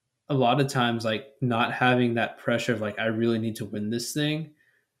a lot of times, like not having that pressure of like, I really need to win this thing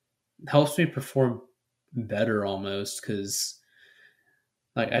helps me perform better almost because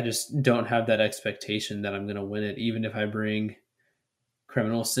like I just don't have that expectation that I'm going to win it, even if I bring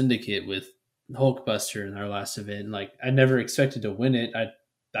Criminal Syndicate with Hulkbuster in our last event. Like I never expected to win it.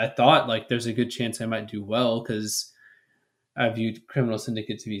 I thought like there's a good chance I might do well because I viewed Criminal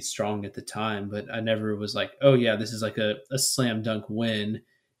Syndicate to be strong at the time, but I never was like, oh yeah, this is like a slam dunk win.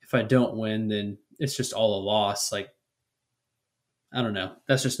 If I don't win, then it's just all a loss. Like I don't know.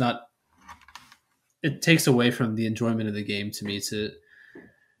 That's just not. It takes away from the enjoyment of the game to me to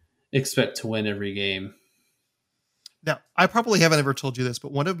expect to win every game. Now, I probably haven't ever told you this,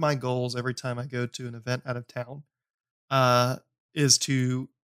 but one of my goals every time I go to an event out of town uh, is to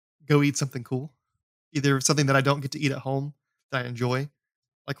go eat something cool, either something that I don't get to eat at home that I enjoy.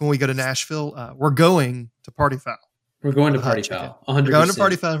 Like when we go to Nashville, we're going to Party Foul We're going for to the hot Party chicken. Foul, We're going to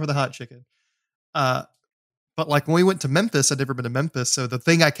Party 100%. Foul for the hot chicken. Uh, but like when we went to Memphis, I'd never been to Memphis, so the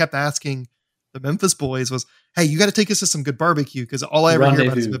thing I kept asking the Memphis boys was, "Hey, you got to take us to some good barbecue," because all I ever hear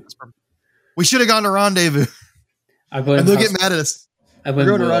about is Rendezvous. Memphis barbecue. We should have gone to Rendezvous, I and blame they'll get House. mad at us. I We're blame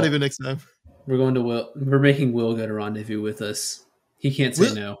going to Rendezvous Will. next time. We're going to Will. We're making Will go to Rendezvous with us. He can't say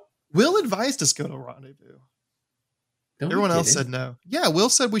Will, no. Will advised us go to Rendezvous. Don't be Everyone else kidding. said no. Yeah, Will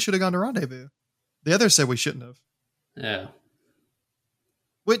said we should have gone to Rendezvous. The others said we shouldn't have. Yeah.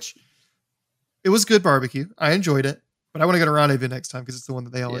 Which it was good barbecue. I enjoyed it, but I want to go to Rendezvous next time because it's the one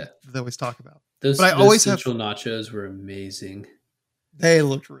that Yeah. they always talk about. Those But I those always have. central nachos were amazing. They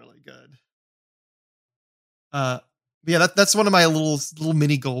looked really good. But yeah, that's one of my little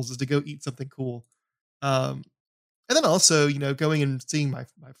mini goals is to go eat something cool. Um, and then also, going and seeing my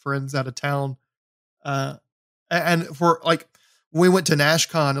friends out of town. Uh, and for like when we went to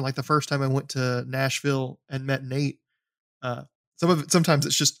NashCon and like the first time I went to Nashville and met Nate, uh, sometimes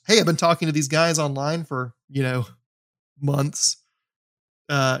it's just, hey, I've been talking to these guys online for, months.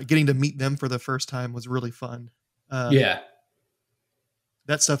 Getting to meet them for the first time was really fun. Yeah.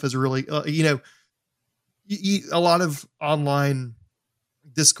 That stuff is really, a lot of online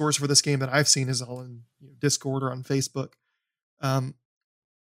discourse for this game that I've seen is all in Discord or on Facebook. Um,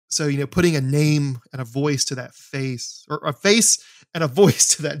 so putting a name and a voice to that face, or a face and a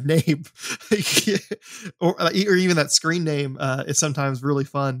voice to that name, or even that screen name, is sometimes really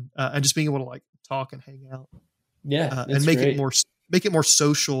fun. And just being able to like talk and hang out, Yeah. and That's great. make it more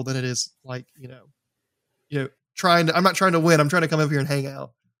social than it is like I'm not trying to win. I'm trying to come over here and hang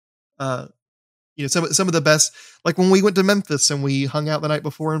out. Uh, some of the best, like when we went to Memphis and we hung out the night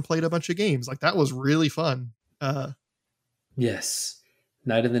before and played a bunch of games, like that was really fun. Yes.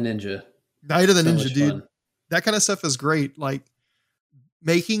 Night of the Ninja. Night of the So Ninja, much dude. fun. That kind of stuff is great. Like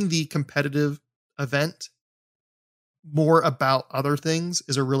making the competitive event more about other things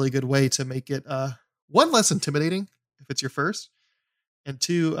is a really good way to make it one, less intimidating if it's your first, and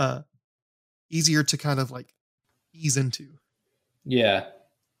two, easier to kind of like ease into. Yeah.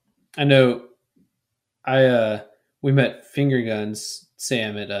 I know we met Finger Guns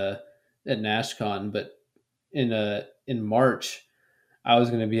Sam at NashCon, but in March I was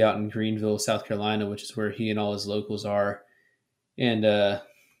going to be out in Greenville, South Carolina, which is where he and all his locals are. And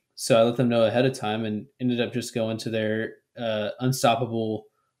so I let them know ahead of time and ended up just going to their Unstoppable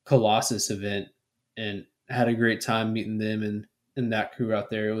Colossus event and had a great time meeting them and that crew out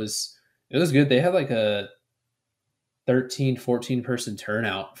there. It was good. They had like a 13, 14 person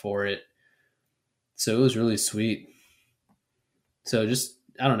turnout for it. So it was really sweet. So just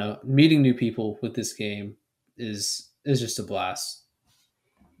I don't know, meeting new people with this game is just a blast.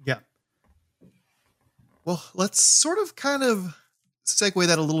 Yeah. Well, let's sort of kind of segue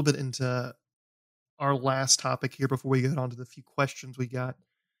that a little bit into our last topic here before we get on to the few questions we got.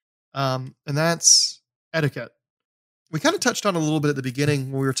 And that's etiquette. We kind of touched on a little bit at the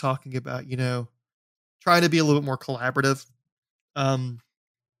beginning when we were talking about, trying to be a little bit more collaborative, um,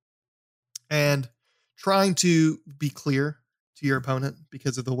 and trying to be clear to your opponent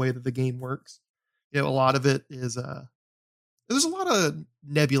because of the way that the game works. A lot of it is, there's a lot of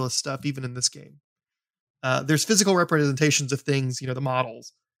nebulous stuff even in this game. There's physical representations of things, the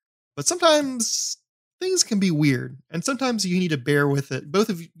models, but sometimes things can be weird, and sometimes you need to bear with it. Both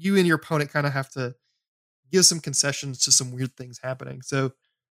of you and your opponent kind of have to give some concessions to some weird things happening. So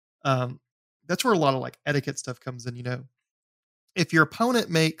Um, that's where a lot of like etiquette stuff comes in. If your opponent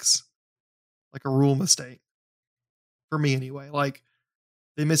makes like a rule mistake, for me anyway, like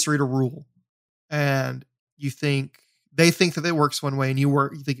they misread a rule, and you think they think that it works one way, and you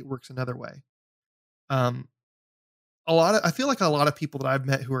think it works another way. Um, I feel like a lot of people that I've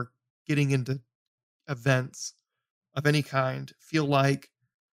met who are getting into events of any kind feel like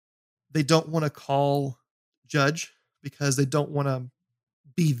they don't want to call judge because they don't want to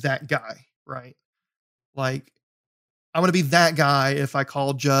be that guy, right? Like, I'm going to be that guy if I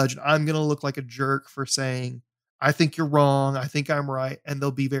call judge, and I'm going to look like a jerk for saying, I think you're wrong. I think I'm right. And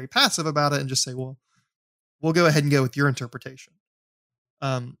they'll be very passive about it and just say, well, we'll go ahead and go with your interpretation.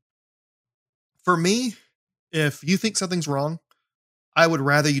 Um, for me, if you think something's wrong, I would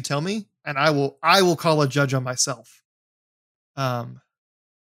rather you tell me, and I will call a judge on myself. Um,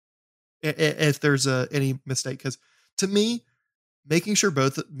 if there's any mistake, because to me, making sure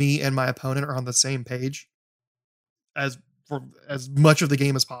both me and my opponent are on the same page as for as much of the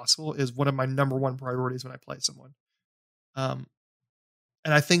game as possible is one of my number one priorities when I play someone. Um,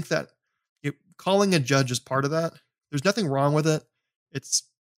 and I think that calling a judge is part of that. There's nothing wrong with it. It's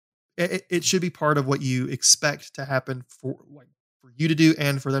it should be part of what you expect to happen for you to do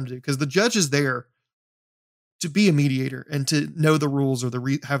and for them to do, because the judge is there to be a mediator and to know the rules, or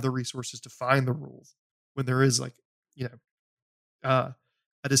have the resources to find the rules when there is like you know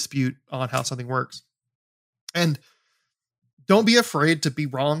a dispute on how something works. And don't be afraid to be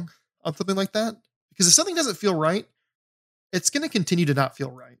wrong on something like that, because if something doesn't feel right, it's going to continue to not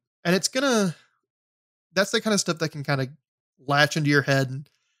feel right, and that's the kind of stuff that can kind of latch into your head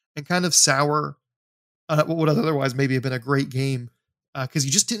and kind of sour what would otherwise maybe have been a great game, because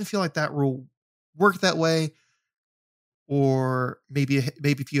you just didn't feel like that rule worked that way. Or maybe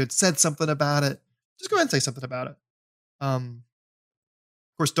if you had said something about it, just go ahead and say something about it. Of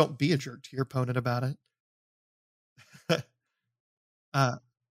course, don't be a jerk to your opponent about it. uh,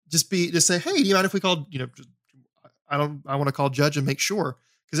 just say, hey, do you mind if we call, I want to call judge and make sure,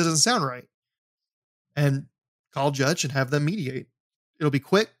 because it doesn't sound right. And call judge and have them mediate. It'll be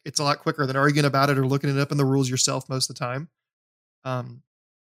quick. It's a lot quicker than arguing about it or looking it up in the rules yourself most of the time.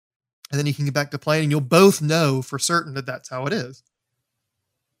 And then you can get back to playing, and you'll both know for certain that that's how it is.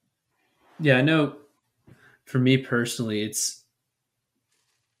 Yeah, I know for me personally, it's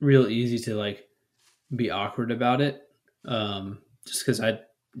real easy to like be awkward about it. Just because I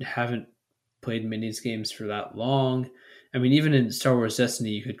haven't played minis games for that long. I mean, even in Star Wars Destiny,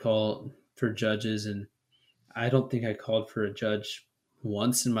 you could call for judges, and I don't think I called for a judge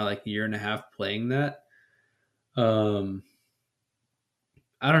once in my like year and a half playing that.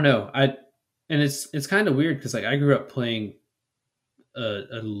 I don't know. And it's kind of weird because like I grew up playing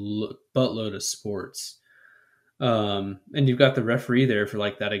a buttload of sports, and you've got the referee there for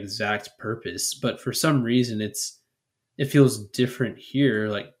like that exact purpose. But for some reason, it feels different here,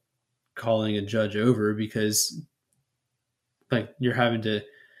 like calling a judge over, because like you're having to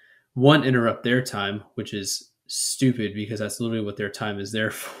one interrupt their time, which is stupid because that's literally what their time is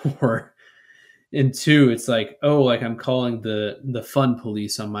there for. And two, it's like, oh, like I'm calling the fun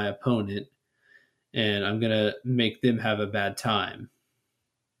police on my opponent, and I'm gonna make them have a bad time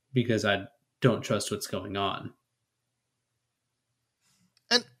because I don't trust what's going on.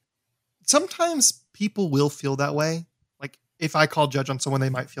 And sometimes people will feel that way. Like if I call judge on someone, they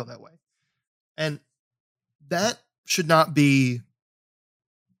might feel that way. And that should not be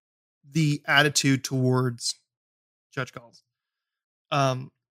the attitude towards judge calls.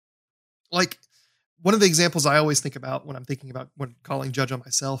 Like one of the examples I always think about when I'm thinking about when calling judge on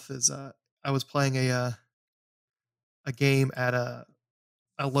myself is I was playing a game at a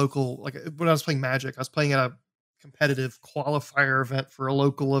local, like when I was playing Magic, I was playing at a competitive qualifier event for a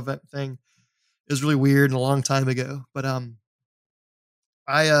local event thing. It was really weird and a long time ago, but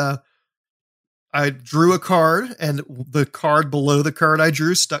I drew a card, and the card below the card I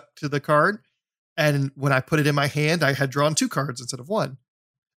drew stuck to the card. And when I put it in my hand, I had drawn 2 cards instead of 1.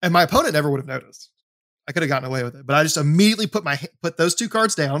 And my opponent never would have noticed. I could have gotten away with it, but I just immediately put those 2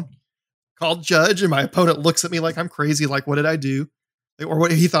 cards down, called judge, and my opponent looks at me like I'm crazy. Like, what did I do? Or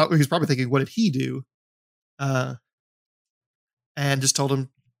what he thought, he was probably thinking, what did he do? And just told him,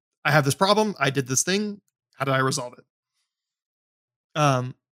 I have this problem. I did this thing. How did I resolve it?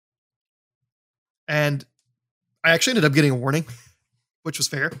 And I actually ended up getting a warning, which was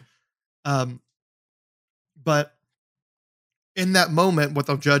fair. But in that moment, what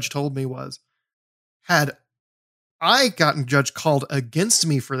the judge told me was, had I gotten judge called against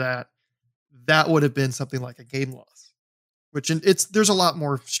me for that, that would have been something like a game loss. Which there's a lot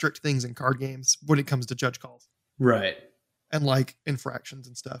more strict things in card games when it comes to judge calls. Right. and like infractions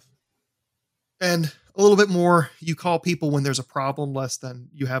and stuff. And a little bit more, you call people when there's a problem, less than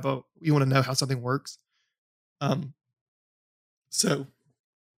you want to know how something works. Um, so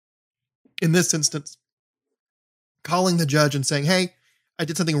in this instance, calling the judge and saying, "Hey, I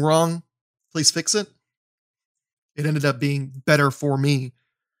did something wrong. Please fix it." It ended up being better for me.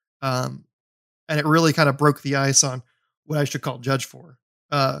 And it really kind of broke the ice on what I should call judge for.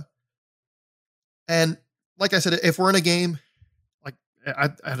 And like I said, if we're in a game, like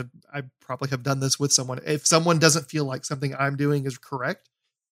I probably have done this with someone. If someone doesn't feel like something I'm doing is correct,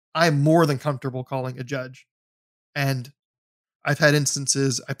 I'm more than comfortable calling a judge. And I've had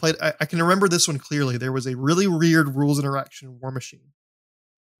instances I can remember this one clearly. There was a really weird rules interaction in War Machine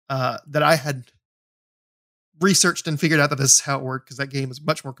that I had researched and figured out that this is how it worked, because that game is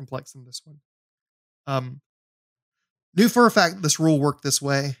much more complex than this one. Knew for a fact that this rule worked this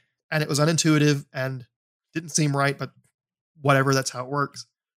way, and it was unintuitive and didn't seem right, but whatever, that's how it works.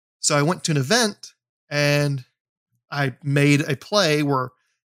 So I went to an event and I made a play where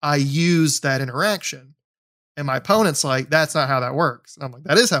I used that interaction. And my opponent's like, "That's not how that works." And I'm like,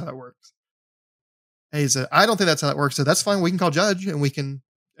 "That is how that works." And he said, "I don't think that's how that works." So that's fine. We can call judge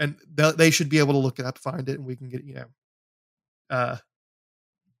and they should be able to look it up, find it, and we can get,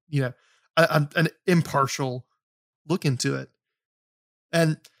 an impartial look into it.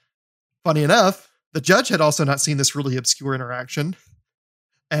 And funny enough, the judge had also not seen this really obscure interaction,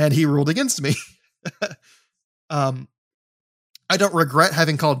 and he ruled against me. I don't regret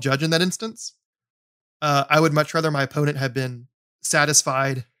having called judge in that instance. I would much rather my opponent have been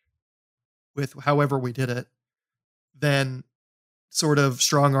satisfied with however we did it than sort of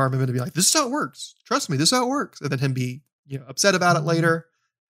strong arm him to be like, "This is how it works. Trust me, this is how it works." And then him be, upset about it later,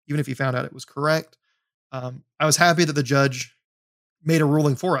 even if he found out it was correct. I was happy that the judge made a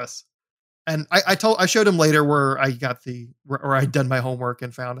ruling for us. And I showed him later where I'd done my homework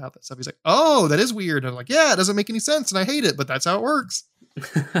and found out that stuff. He's like, "Oh, that is weird." And I'm like, "Yeah, it doesn't make any sense and I hate it, but that's how it works."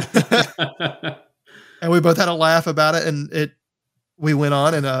 And we both had a laugh about it, and we went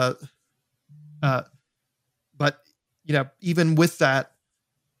on, and but even with that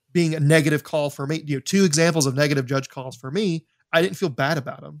being a negative call for me, 2 examples of negative judge calls for me, I didn't feel bad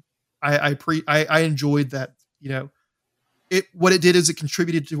about them. I enjoyed that. What it did is it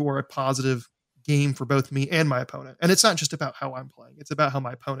contributed to a positive game for both me and my opponent. And it's not just about how I'm playing; it's about how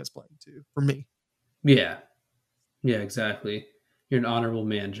my opponent's playing too. For me, yeah, exactly. You're an honorable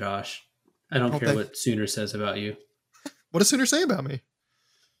man, Josh. I don't care what Sooner says about you. What does Sooner say about me?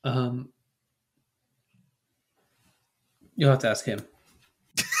 You'll have to ask him.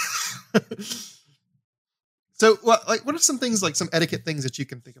 So, what are some things, like some etiquette things that you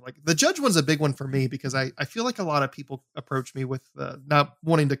can think of? Like the judge one's a big one for me, because I feel like a lot of people approach me with not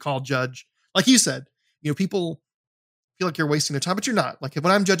wanting to call judge. Like you said, people feel like you're wasting their time, but you're not. Like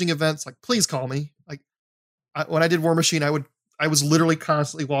when I'm judging events, like, please call me. Like when I did War Machine, I was literally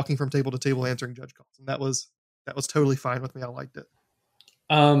constantly walking from table to table answering judge calls, and that was totally fine with me. I liked it.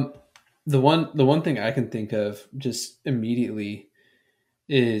 The one thing I can think of just immediately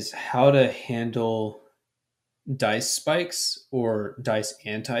is how to handle dice spikes or dice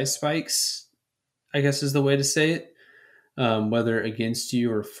anti-spikes, I guess is the way to say it. Whether against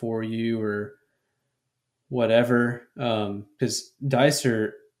you or for you or whatever. Because dice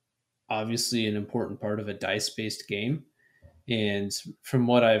are obviously an important part of a dice-based game. And from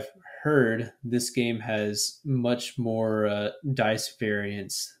what I've heard, this game has much more dice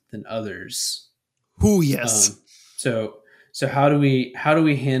variants than others. Oh, yes. So how do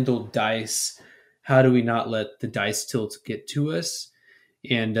we handle dice? How do we not let the dice tilt get to us?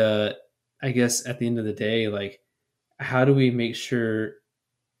 And I guess at the end of the day, like, how do we make sure,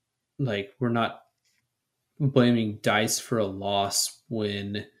 like, we're not blaming dice for a loss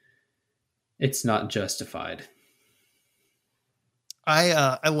when it's not justified?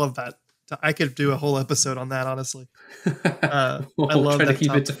 I love that. I could do a whole episode on that, honestly. We'll I love try to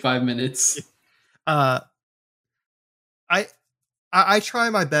keep it to 5 minutes. I try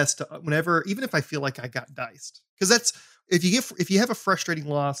my best to, whenever, even if I feel like I got diced, because that's, if you have a frustrating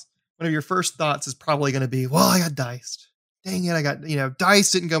loss, one of your first thoughts is probably going to be, "Well, I got diced. Dang it, I got,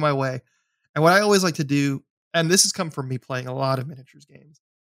 dice didn't go my way." And what I always like to do, and this has come from me playing a lot of miniatures games,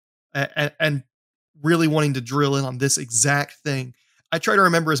 and really wanting to drill in on this exact thing, I try to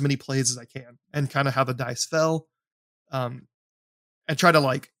remember as many plays as I can and kind of how the dice fell, and try to,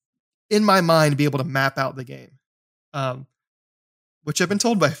 like, in my mind, be able to map out the game. Which I've been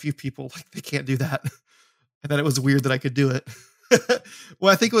told by a few people, like, they can't do that. I thought it was weird that I could do it.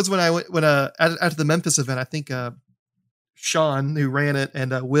 Well, I think it was when I went, at the Memphis event, I think Sean, who ran it,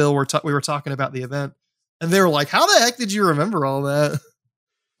 and Will we were talking about the event, And they were like, how the heck did you remember all that?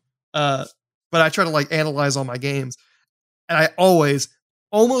 Uh, but I try to like analyze all my games. And I almost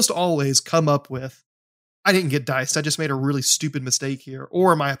always come up with, I didn't get diced. I just made a really stupid mistake here.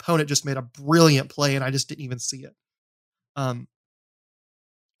 Or my opponent just made a brilliant play and I just didn't even see it. Um,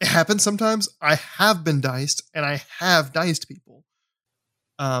 it happens sometimes. I have been diced and I have diced people.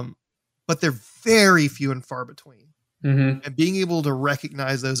 But they're very few and far between. Mm-hmm. And being able to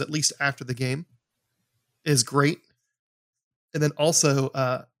recognize those, at least after the game, is great. And then also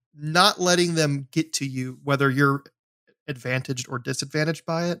not letting them get to you, whether you're advantaged or disadvantaged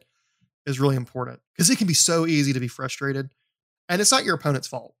by it, is really important. Because it can be so easy to be frustrated. And it's not your opponent's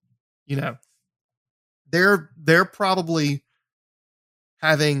fault. You know, they're probably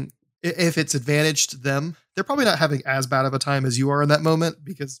having, if it's advantaged them, they're probably not having as bad of a time as you are in that moment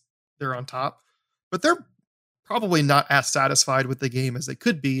because they're on top. But they're probably not as satisfied with the game as they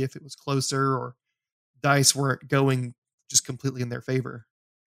could be if it was closer or dice weren't going just completely in their favor.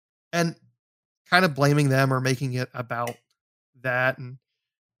 And kind of blaming them or making it about that and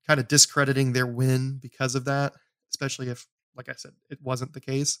kind of discrediting their win because of that, especially if, like I said, it wasn't the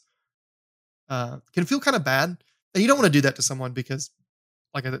case, can feel kind of bad. And you don't want to do that to someone because,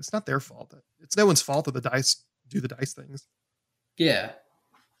 like I said, it's not their fault. It's no one's fault that the dice do the dice things. Yeah.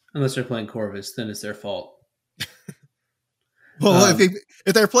 Unless they're playing Corvus, then it's their fault. Well,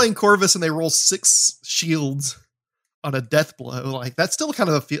 if they're playing Corvus and they roll 6 shields on a death blow, like that's still kind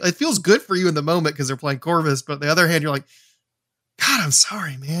of it feels good for you in the moment because they're playing Corvus. But on the other hand, you're like, God, I'm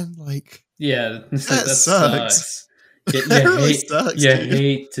sorry, man. Like, yeah, that sucks. You really sucks. You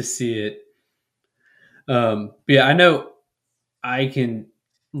hate to see it. But yeah, I know I can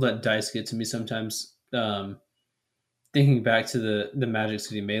let dice get to me sometimes. Thinking back to the Magic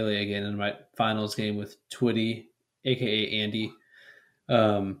City Melee again in my finals game with Twitty, aka Andy.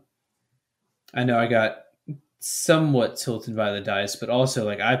 I know I got somewhat tilted by the dice, but also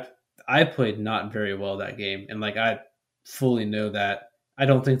like I played not very well that game, and like I fully know that. I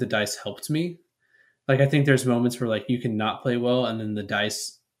don't think the dice helped me. Like I think there's moments where like you can not play well, and then the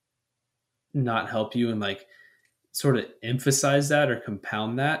dice not help you, and like sort of emphasize that or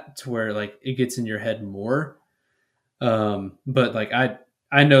compound that to where like it gets in your head more. But like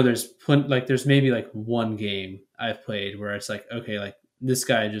I know there's there's maybe like one game I've played where it's like, okay, like this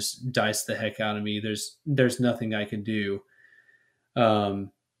guy just diced the heck out of me. There's nothing I can do. And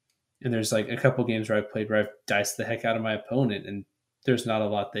there's like a couple games where I played where I've diced the heck out of my opponent and there's not a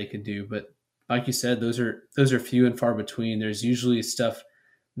lot they can do. But like you said, those are few and far between. There's usually stuff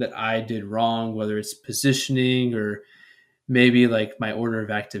that I did wrong, whether it's positioning or maybe like my order of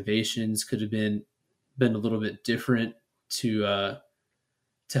activations could have been a little bit different to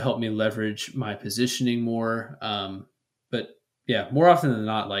help me leverage my positioning more. But yeah, more often than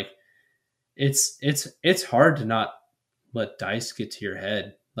not, like it's hard to not let dice get to your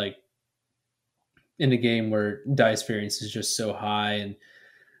head. Like in a game where dice variance is just so high, and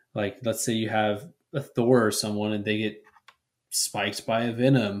like let's say you have a Thor or someone and they get spiked by a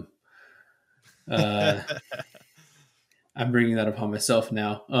Venom. I'm bringing that upon myself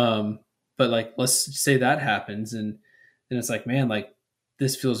now. But like, let's say that happens, and then it's like, man, like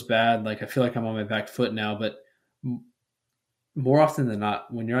this feels bad. Like I feel like I'm on my back foot now. But more often than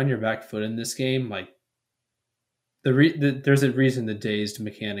not, when you're on your back foot in this game, like there's a reason the dazed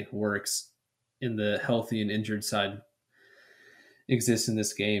mechanic works in the healthy and injured side exists in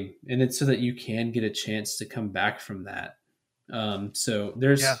this game, and it's so that you can get a chance to come back from that. So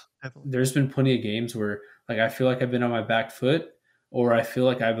there's been plenty of games where like I feel like I've been on my back foot, or I feel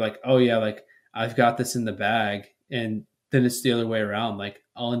like I've like, oh yeah, like I've got this in the bag, and then it's the other way around. Like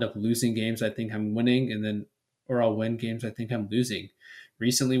I'll end up losing games I think I'm winning, and then or I'll win games I think I'm losing.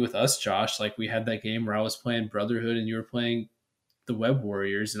 Recently with us, Josh, like we had that game where I was playing Brotherhood and you were playing the Web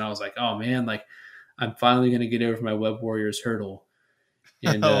Warriors, and I was like, oh man, like I'm finally going to get over my Web Warriors hurdle.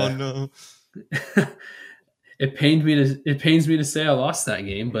 And oh no. It pains me to say I lost that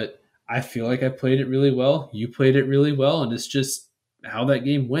game, but I feel like I played it really well. You played it really well, and it's just how that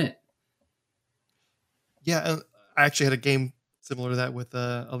game went. Yeah, I actually had a game similar to that with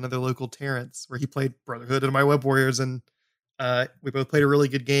another local, Terrence, where he played Brotherhood and my Web Warriors, and we both played a really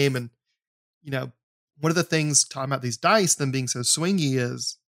good game. And you know, one of the things talking about these dice, them being so swingy,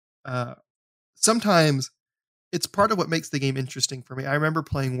 is sometimes it's part of what makes the game interesting for me. I remember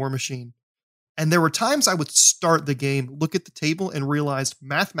playing War Machine, and there were times I would start the game, look at the table, and realize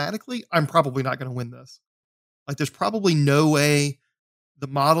mathematically I'm probably not going to win this. Like, there's probably no way the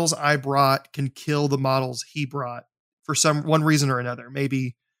models I brought can kill the models he brought for one reason or another.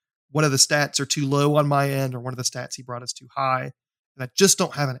 Maybe one of the stats are too low on my end, or one of the stats he brought is too high, and I just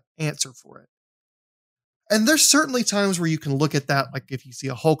don't have an answer for it. And there's certainly times where you can look at that, like if you see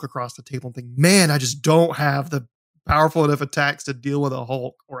a Hulk across the table and think, man, I just don't have the powerful enough attacks to deal with a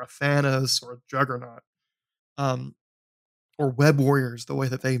Hulk or a Thanos or a Juggernaut. Um, or Web Warriors, the way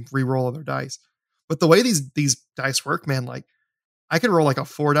that they re-roll their dice. But the way these dice work, man, like I could roll like a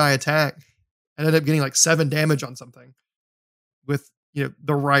 4-die attack and end up getting like 7 damage on something with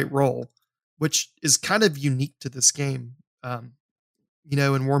the right roll, which is kind of unique to this game.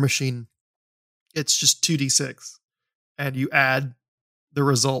 In War Machine, it's just 2d6, and you add the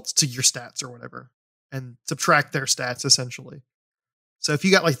results to your stats or whatever, and subtract their stats essentially. So if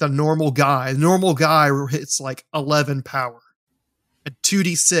you got like the normal guy hits like 11 power, and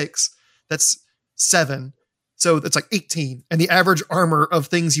 2d6, that's 7. So that's like 18. And the average armor of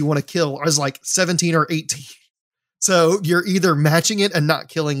things you want to kill is like 17 or 18. So you're either matching it and not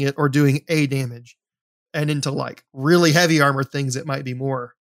killing it or doing A damage. And into like really heavy armor things, it might be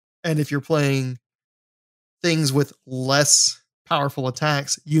more. And if you're playing things with less powerful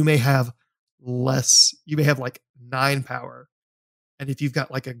attacks, you may have like 9 power. And if you've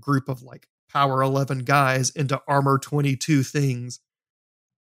got like a group of like power 11 guys into armor 22 things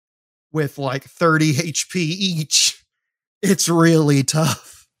with like 30 HP each, it's really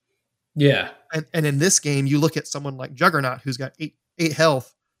tough. Yeah. And in this game, you look at someone like Juggernaut, who's got 8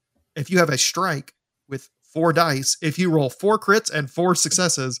 health. If you have a strike with 4 dice, if you roll 4 crits and 4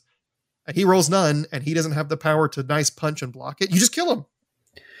 successes, and he rolls none, and he doesn't have the power to nice punch and block it, you just kill him.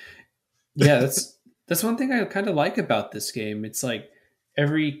 Yeah, that's one thing I kind of like about this game. It's like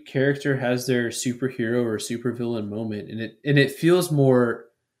every character has their superhero or supervillain moment, and it feels more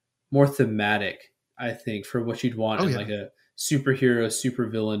thematic, I think, for what you'd want in like a superhero,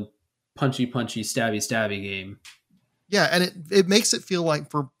 supervillain, punchy, stabby game. Yeah, and it makes it feel like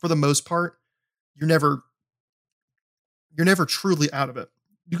for the most part, you're never truly out of it.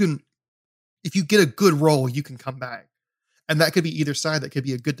 You can, if you get a good roll, you can come back. And that could be either side. That could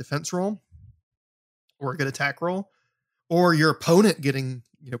be a good defense roll or a good attack roll, or your opponent getting,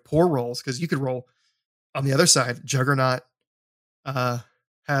 poor rolls, because you could roll on the other side. Juggernaut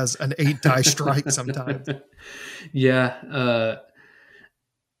has an 8-die strike sometimes. Yeah.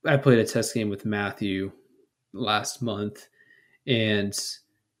 I played a test game with Matthew last month, and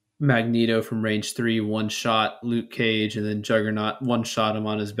Magneto from range 3 one-shot Luke Cage, and then Juggernaut one-shot him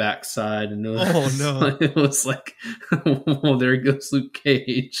on his backside. And it was like, well, there goes Luke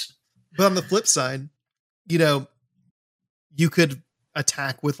Cage. But on the flip side, you could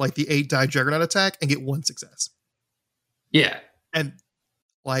attack with like the 8-die Juggernaut attack and get 1 success. Yeah. And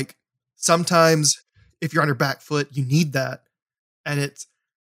like sometimes if you're on your back foot, you need that. And it's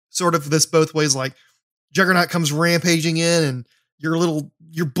sort of this both ways. Like Juggernaut comes rampaging in, and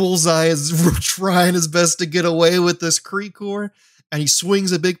your bullseye is trying his best to get away with this Kree core, and he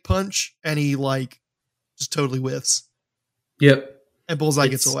swings a big punch, and he like just totally whiffs. Yep. And bullseye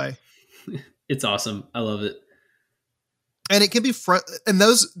gets away. It's awesome. I love it. And it can be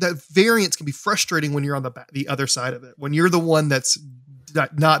that variance can be frustrating when you're on the other side of it, when you're the one that's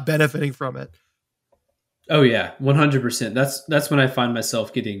not benefiting from it. Oh yeah, 100%. That's when I find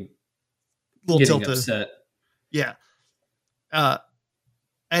myself getting tilted, upset. Yeah.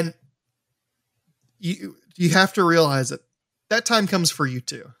 And you have to realize that time comes for you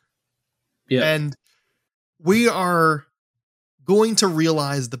too. Yeah. And we are going to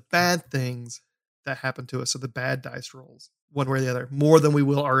realize the bad things that happen to us, so the bad dice rolls, one way or the other, more than we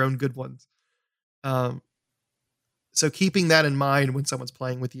will our own good ones. So keeping that in mind when someone's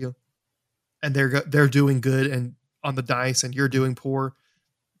playing with you, and they're doing good and on the dice, and you're doing poor,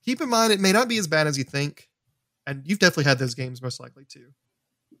 keep in mind it may not be as bad as you think, and you've definitely had those games most likely too.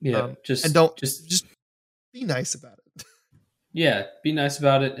 Yeah, just be nice about it. Yeah, be nice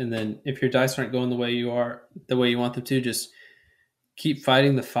about it, and then if your dice aren't going the way you want them to, just keep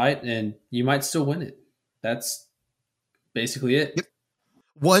fighting the fight, and you might still win it. That's basically it. Yep.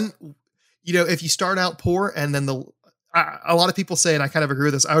 If you start out poor, and then a lot of people say, and I kind of agree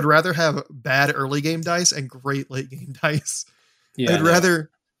with this, I would rather have bad early game dice and great late game dice. Yeah, I'd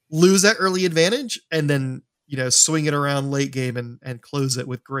rather lose that early advantage and then, swing it around late game and close it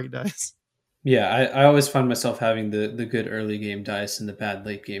with great dice. Yeah, I always find myself having the good early game dice and the bad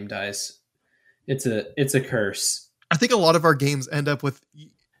late game dice. It's a curse. I think a lot of our games end up with,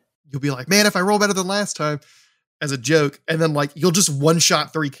 you'll be like, man, if I roll better than last time, as a joke, and then like you'll just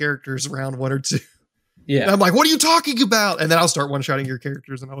one-shot 3 characters round 1 or 2. Yeah. And I'm like, what are you talking about? And then I'll start one-shotting your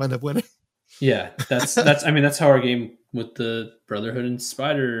characters, and I'll end up winning. Yeah, that's how our game with the Brotherhood and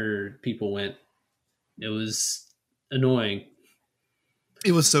Spider people went. It was annoying.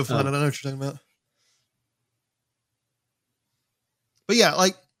 It was so fun. I don't know what you're talking about. But yeah,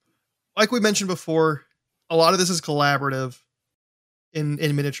 like we mentioned before, a lot of this is collaborative in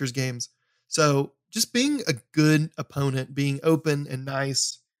miniatures games. So just being a good opponent, being open and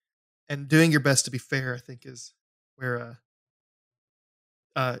nice, and doing your best to be fair, I think is where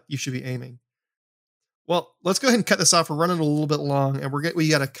you should be aiming. Well, let's go ahead and cut this off. We're running a little bit long, and we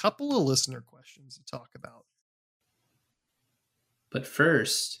got a couple of listener questions to talk about. But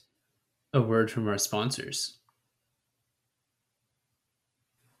first, a word from our sponsors.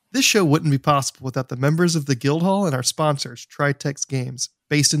 This show wouldn't be possible without the members of the Guildhall and our sponsors, Tritex Games,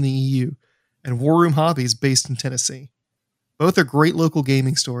 based in the EU, and War Room Hobbies, based in Tennessee. Both are great local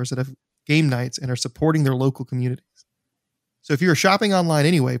gaming stores that have game nights and are supporting their local communities. So if you're shopping online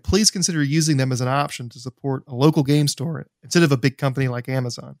anyway, please consider using them as an option to support a local game store instead of a big company like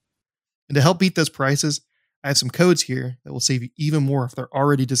Amazon. And to help beat those prices, I have some codes here that will save you even more if they're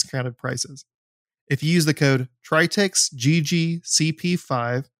already discounted prices. If you use the code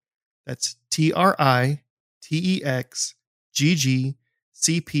TritexGGCP5, that's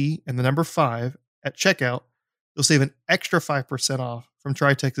TRITEXGGCP and the number 5 at checkout, you'll save an extra 5% off from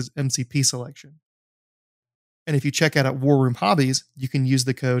Tritex's MCP selection. And if you check out at War Room Hobbies, you can use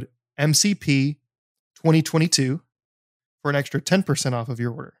the code MCP2022 for an extra 10% off of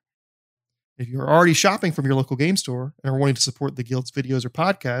your order. If you're already shopping from your local game store and are wanting to support the Guild's videos or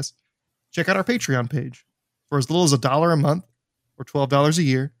podcasts, check out our Patreon page. For as little as $1 a month or $12 a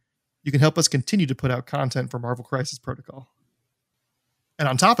year, you can help us continue to put out content for Marvel Crisis Protocol. And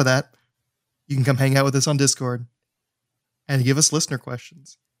on top of that, you can come hang out with us on Discord and give us listener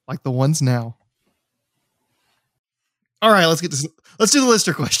questions like the ones now. All right, let's do the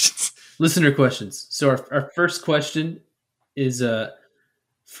listener questions. Listener questions. So our first question is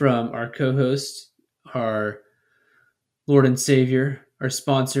from our co-host, our Lord and Savior, our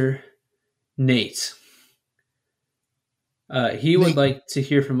sponsor, Nate. He would like to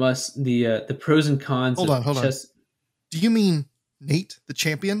hear from us the pros and cons. Hold on. Do you mean Nate, the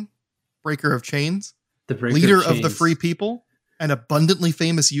champion, breaker of chains, the leader of the free people, and abundantly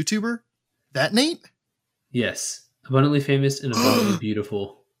famous YouTuber? That Nate? Yes, abundantly famous and abundantly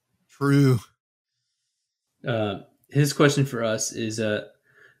beautiful. True. His question for us is: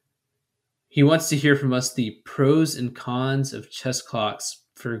 he wants to hear from us the pros and cons of chess clocks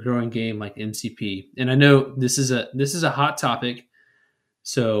for a growing game like MCP. And I know this is a hot topic,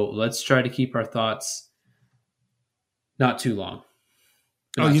 so let's try to keep our thoughts not too long.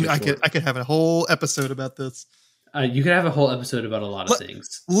 I could have a whole episode about this. You could have a whole episode about a lot of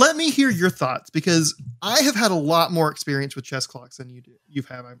things. Let me hear your thoughts, because I have had a lot more experience with chess clocks than you do. You've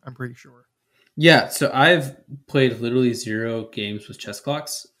had, I'm pretty sure. Yeah, so I've played literally 0 games with chess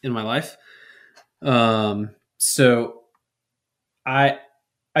clocks in my life. So I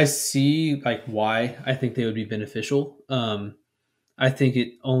see like why I think they would be beneficial. I think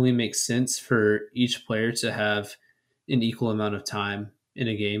it only makes sense for each player to have an equal amount of time in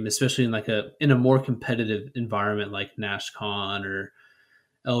a game, especially in a more competitive environment like NashCon or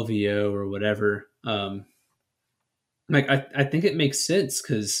LVO or whatever. I think it makes sense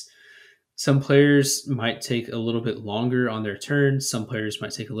because some players might take a little bit longer on their turns. Some players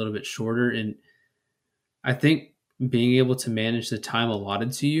might take a little bit shorter. And I think being able to manage the time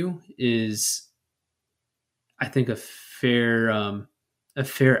allotted to you is, I think, a fair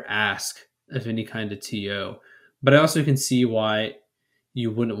ask of any kind of TO. But I also can see why you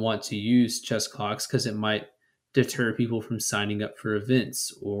wouldn't want to use chess clocks, because it might deter people from signing up for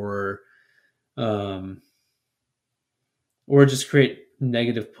events or just create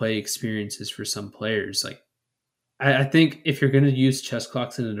negative play experiences for some players. Like, I think if you're going to use chess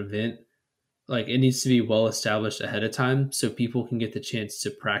clocks in an event, like, it needs to be well established ahead of time so people can get the chance to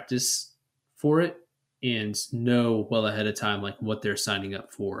practice for it and know well ahead of time like what they're signing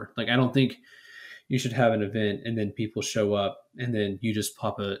up for. Like, I don't think you should have an event and then people show up and then you just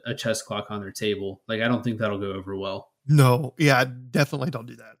pop a chess clock on their table. Like, I don't think that'll go over well. No, yeah, definitely don't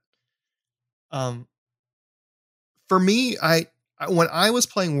do that. For me, when I was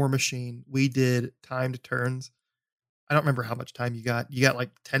playing War Machine, we did timed turns. I don't remember how much time you got. You got like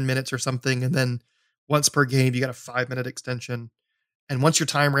 10 minutes or something. And then once per game, you got a 5-minute extension. And once your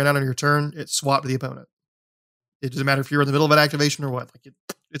time ran out on your turn, it swapped to the opponent. It doesn't matter if you're in the middle of an activation or what. Like,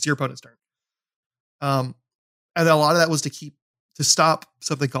 it's your opponent's turn. And a lot of that was to stop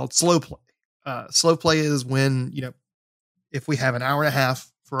something called slow play. Slow play is when, if we have an hour and a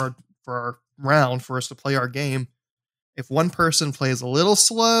half for our round for us to play our game, if one person plays a little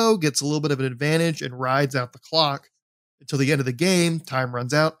slow, gets a little bit of an advantage, and rides out the clock until the end of the game, time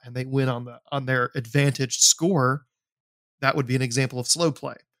runs out, and they win on their advantaged score, that would be an example of slow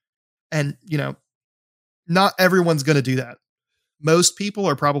play. And, not everyone's going to do that. Most people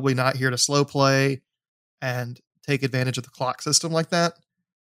are probably not here to slow play. and take advantage of the clock system like that.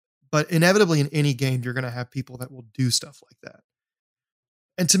 But inevitably in any game, you're going to have people that will do stuff like that.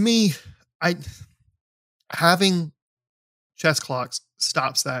 And to me, I having chess clocks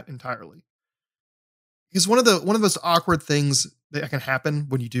stops that entirely. Because one of the most awkward things that can happen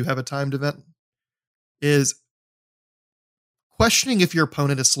when you do have a timed event is questioning if your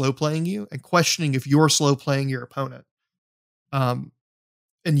opponent is slow playing you and questioning if you're slow playing your opponent. Um,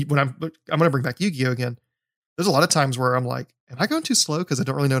 and when I'm going to bring back Yu-Gi-Oh again, there's a lot of times where I'm like, am I going too slow because I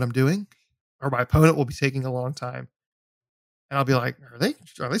don't really know what I'm doing? Or my opponent will be taking a long time. And I'll be like, are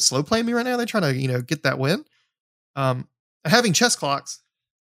they slow playing me right now? Are they trying to, get that win? Having chess clocks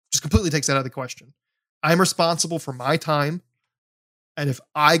just completely takes that out of the question. I'm responsible for my time. And if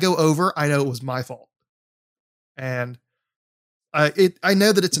I go over, I know it was my fault. And I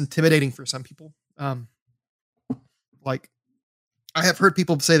know that it's intimidating for some people. Like I have heard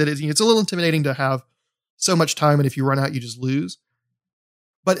people say that it's a little intimidating to have so much time, and if you run out, you just lose.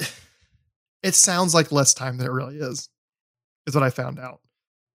 But it sounds like less time than it really is what I found out.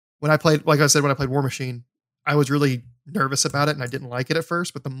 When I played, like I said, when I played War Machine, I was really nervous about it and I didn't like it at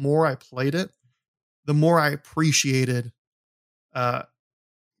first, but the more I played it, the more I appreciated how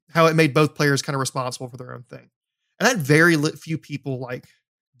it made both players kind of responsible for their own thing. And I had very few people like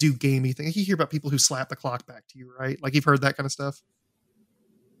do gamey things. You hear about people who slap the clock back to you, right? Like you've heard that kind of stuff.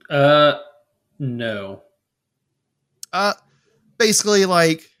 No. Basically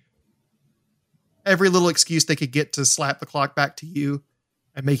like every little excuse they could get to slap the clock back to you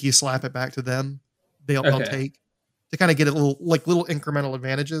and make you slap it back to them, they'll take to kind of get a little incremental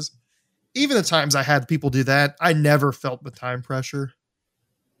advantages. Even the times I had people do that, I never felt the time pressure.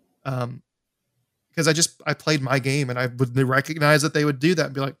 Because I played my game and I would recognize that they would do that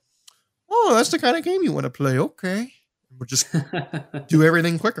and be like, oh, that's the kind of game you want to play. Okay. And we'll just do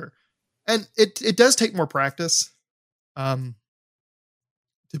everything quicker. And it does take more practice to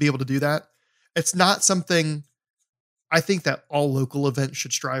be able to do that. It's not something I think that all local events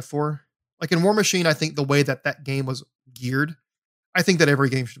should strive for. Like in War Machine, I think the way that game was geared, I think that every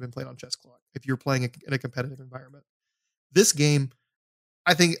game should have been played on chess clock if you're playing in a competitive environment. This game,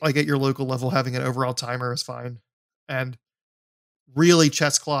 I think like at your local level, having an overall timer is fine. And really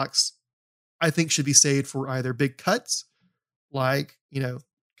chess clocks, I think should be saved for either big cuts, like,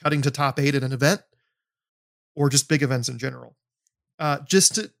 cutting to top 8 at an event, or just big events in general.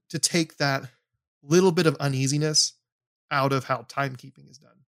 Just to take that little bit of uneasiness out of how timekeeping is done.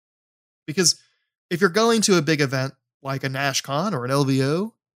 Because if you're going to a big event like a NashCon or an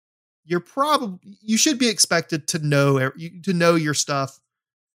LVO, you should be expected to know your stuff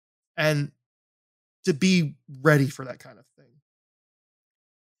and to be ready for that kind of thing.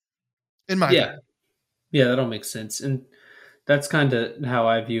 In my opinion. Yeah, that all makes sense. And that's kind of how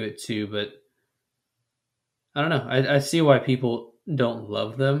I view it too, but I don't know. I see why people don't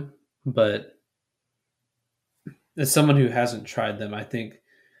love them, but as someone who hasn't tried them, I think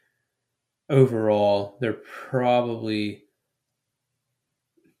overall they're probably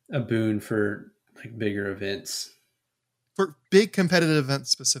a boon for like bigger events. For big competitive events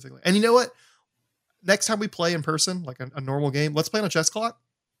specifically. And you know what? Next time we play in person, like a normal game, let's play on a chess clock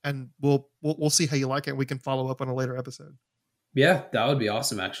and we'll see how you like it. We can follow up on a later episode. Yeah, that would be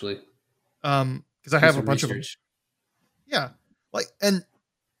awesome actually. Because I have a bunch of them. Yeah. And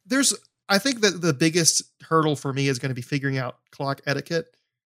I think that the biggest hurdle for me is going to be figuring out clock etiquette.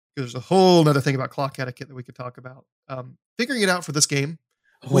 There's a whole other thing about clock etiquette that we could talk about. Figuring it out for this game.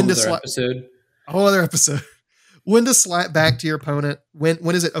 A whole other episode. When to slap back to your opponent.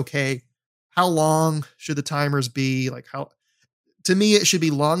 When is it okay? How long should the timers be? To me, it should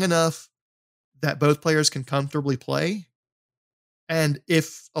be long enough that both players can comfortably play. And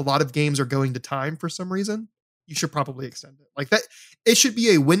if a lot of games are going to time for some reason, you should probably extend it. Like that, it should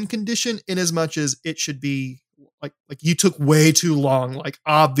be a win condition in as much as it should be like you took way too long, like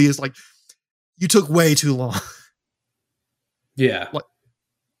obvious, like you took way too long. Yeah.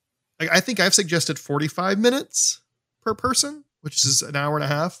 I think I've suggested 45 minutes per person, which is an hour and a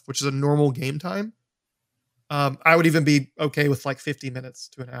half, which is a normal game time. I would even be okay with like 50 minutes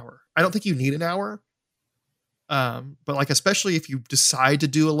to an hour. I don't think you need an hour. But like, especially if you decide to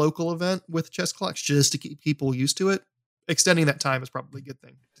do a local event with chess clocks just to keep people used to it, extending that time is probably a good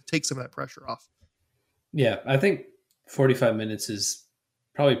thing to take some of that pressure off. Yeah, I think 45 minutes is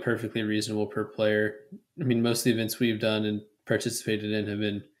probably perfectly reasonable per player. I mean, most of the events we've done and participated in have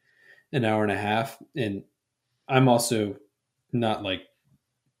been an hour and a half. And I'm also not like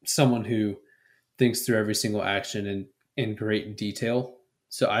someone who thinks through every single action in great detail.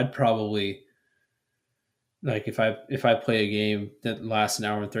 So I'd probably like if I play a game that lasts an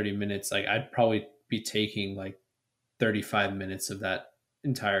hour and 30 minutes, like I'd probably be taking like 35 minutes of that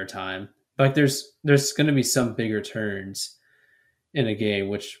entire time. Like there's going to be some bigger turns in a game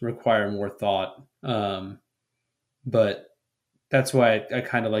which require more thought. But that's why I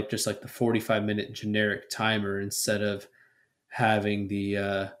kind of like just like the 45-minute generic timer instead of having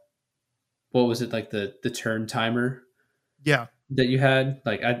the what was it, like the turn timer Yeah. that you had.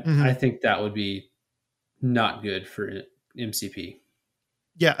 Like I Mhm. think that would be not good for MCP.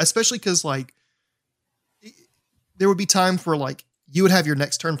 Yeah, especially because like there would be times where like you would have your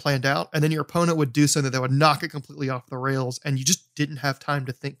next turn planned out, and then your opponent would do something that would knock it completely off the rails, and you just didn't have time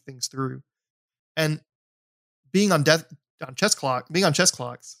to think things through. And being on death on chess clock, being on chess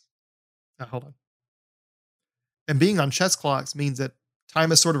clocks. Hold on. And being on chess clocks means that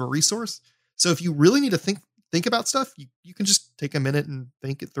time is sort of a resource. So if you really need to think about stuff, you can just take a minute and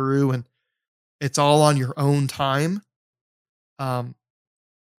think it through, and it's all on your own time. Um,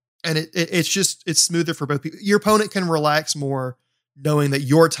 and it's smoother for both people. Your opponent can relax more knowing that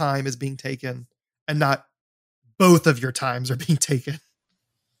your time is being taken and not both of your times are being taken.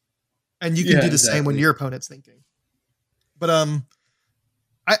 And you can Yeah, do the same when exactly. your opponent's thinking. But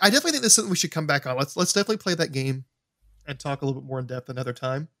I definitely think this is something we should come back on. Let's definitely play that game and talk a little bit more in depth another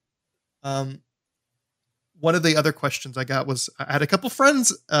time. Um, one of the other questions I got was I had a couple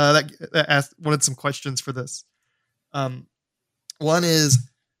friends that asked wanted some questions for this. Um, one is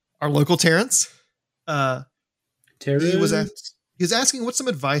our local Terrence. Uh, he was asked, Terrence. he was asking what's some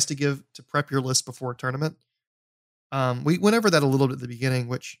advice to give to prep your list before a tournament. We went over that a little bit at the beginning,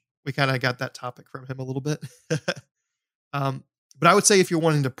 which we kind of got that topic from him a little bit. um, but I would say if you're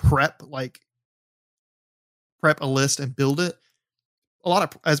wanting to prep a list and build it, a lot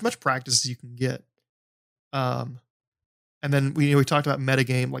of as much practice as you can get. Um, and then we talked about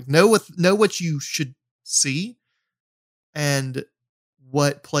metagame, like know what you should see and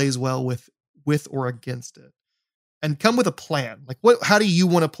what plays well with or against it, and come with a plan. Like how do you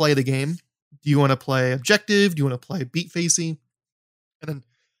want to play the game? Do you want to play objective? Do you want to play beat facey? And then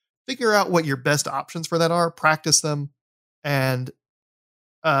figure out what your best options for that are. Practice them, and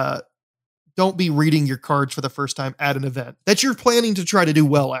uh, don't be reading your cards for the first time at an event that you're planning to try to do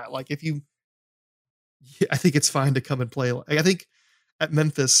well at. Like if you, I think it's fine to come and play. Like, I think at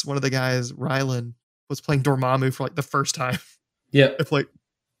Memphis, one of the guys, Rylan, was playing Dormammu for like the first time. I Yep. played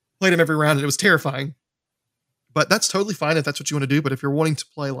him every round, and it was terrifying. But that's totally fine if that's what you want to do. But if you're wanting to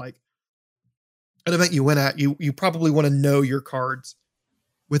play like an event you win at, you probably want to know your cards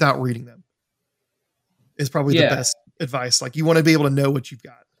without reading them. Is probably the Yeah. best advice. Like you want to be able to know what you've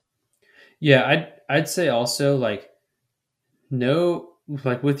got. Yeah, I'd say also like know,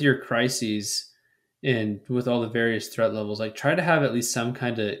 like with your crises and with all the various threat levels, like try to have at least some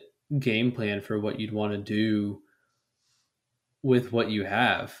kind of game plan for what you'd want to do with what you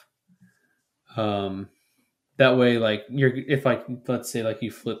have. Um, that way, like you're if like let's say like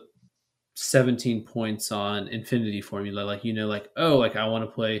you flip 17 points on Infinity Formula, like like oh, like I want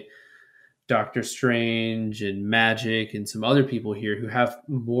to play Doctor Strange and Magic and some other people here who have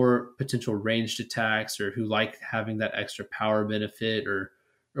more potential ranged attacks or who like having that extra power benefit or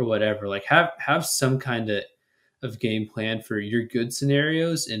whatever. Like have some kind of game plan for your good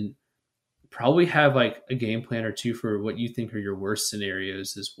scenarios, and probably have like a game plan or two for what you think are your worst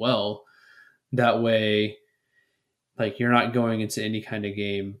scenarios as well. That way, like you're not going into any kind of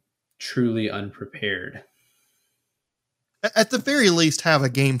game truly unprepared. At the very least, have a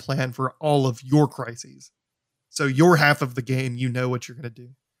game plan for all of your crises. So your half of the game, you know what you're going to do,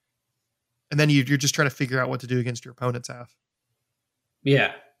 and then you're just trying to figure out what to do against your opponent's half.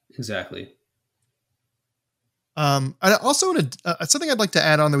 Yeah, exactly. I also want to something I'd like to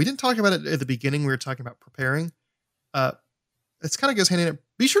add on that we didn't talk about it at the beginning. We were talking about preparing. Uh, it's kind of goes hand in hand.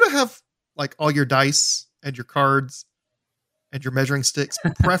 Be sure to have like all your dice and your cards and your measuring sticks,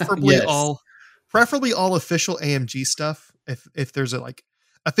 Yes. preferably all official AMG stuff. If there's a like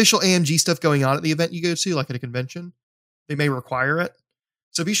official AMG stuff going on at the event you go to, like at a convention, they may require it.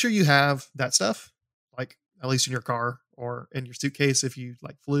 So be sure you have that stuff, like at least in your car or in your suitcase if you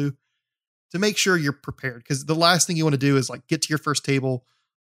like flew, to make sure you're prepared. Because the last thing you want to do is like get to your first table,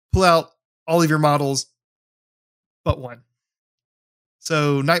 pull out all of your models but one.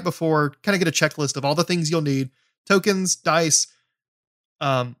 So night before, kind of get a checklist of all the things you'll need: tokens, dice,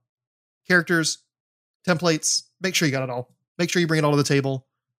 um, characters, templates. Make sure you got it all. Make sure you bring it all to the table.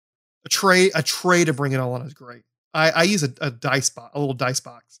 A tray to bring it all on is great. I use a dice box, a little dice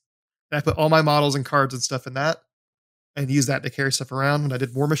box. And I put all my models and cards and stuff in that, and use that to carry stuff around. When I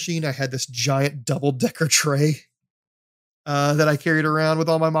did War Machine, I had this giant double decker tray that I carried around with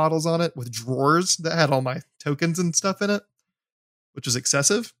all my models on it, with drawers that had all my tokens and stuff in it, which was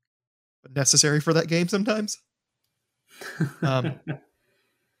excessive. but necessary for that game sometimes.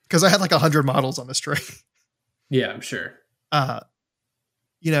 Because I had like 100 models on this tray. Yeah, I'm sure.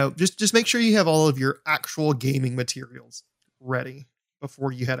 Just make sure you have all of your actual gaming materials ready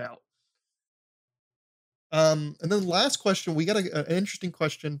before you head out. And then the last question, we got an interesting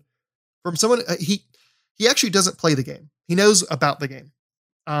question from someone. He actually doesn't play the game. He knows about the game.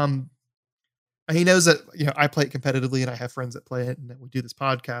 And he knows that I play it competitively, and I have friends that play it, and that we do this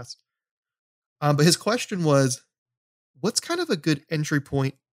podcast. But his question was, what's kind of a good entry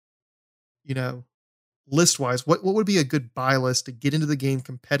point, list wise? What would be a good buy list to get into the game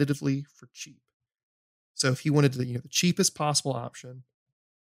competitively for cheap? So if he wanted to, the cheapest possible option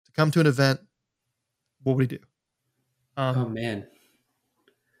to come to an event, what would he do? Oh man.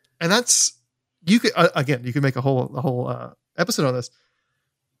 And that's, you could you could make a whole episode on this,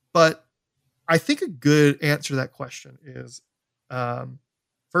 but I think a good answer to that question is,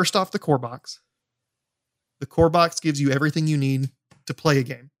 first off, the core box. The core box gives you everything you need to play a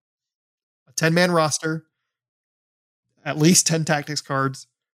game. A 10-man roster, at least 10 tactics cards,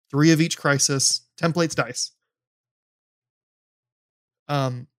 3 of each crisis, templates, dice.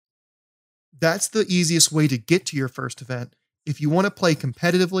 That's the easiest way to get to your first event. If you want to play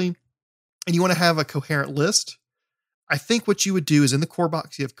competitively and you want to have a coherent list, I think what you would do is in the core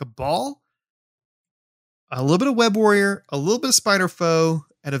box, you have Cabal, a little bit of Web Warrior, a little bit of Spider Foe,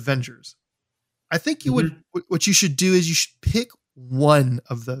 and Avengers. I think what you should do is you should pick one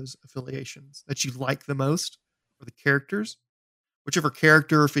of those affiliations that you like the most, or the characters, whichever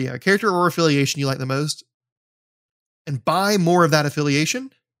character or affiliation you like the most, and buy more of that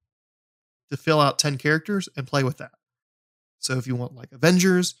affiliation to fill out 10 characters and play with that. So if you want like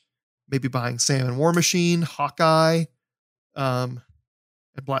Avengers, maybe buying Sam and War Machine, Hawkeye, and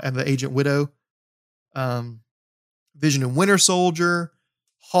the Agent Widow, Vision and Winter Soldier,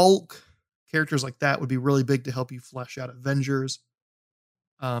 Hulk, characters like that would be really big to help you flesh out Avengers.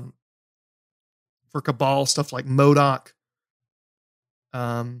 For Cabal, stuff like MODOK,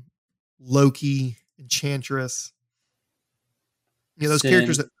 Loki, Enchantress, those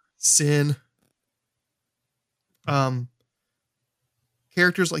characters that Sin,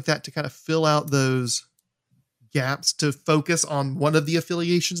 characters like that to kind of fill out those gaps, to focus on one of the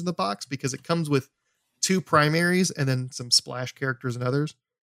affiliations in the box, because it comes with 2 primaries and then some splash characters and others.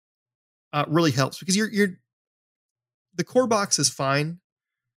 Really helps, because the core box is fine,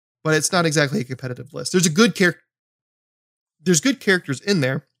 but it's not exactly a competitive list. There's good characters in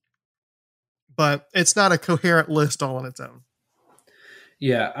there, but it's not a coherent list all on its own.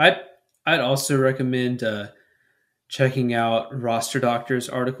 Yeah, I'd also recommend checking out Roster Doctor's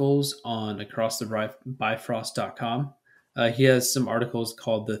articles on acrossthebifrost.com. He has some articles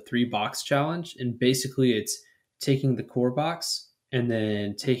called the 3 Box Challenge, and basically it's taking the core box and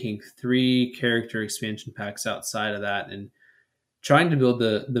then taking 3 character expansion packs outside of that and trying to build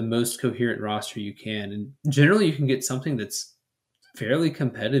the most coherent roster you can. And generally you can get something that's fairly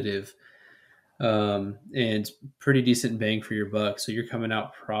competitive, and pretty decent bang for your buck. So you're coming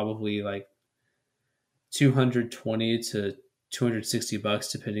out probably like $220 to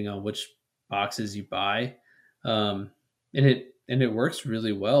 $260, depending on which boxes you buy. And it works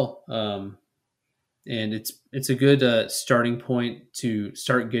really well. And it's a good starting point to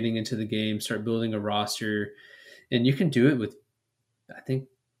start getting into the game, start building a roster, and you can do it with, I think,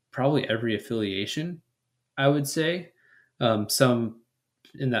 probably every affiliation, I would say. Some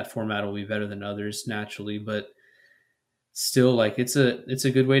in that format will be better than others naturally, but still, like, it's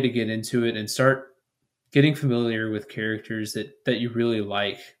a good way to get into it and start getting familiar with characters that you really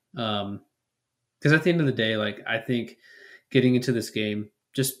like. Because at the end of the day, like, I think getting into this game,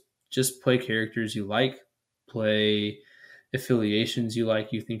 just play characters you like, play affiliations you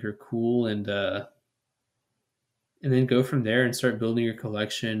like, you think are cool, and then go from there and start building your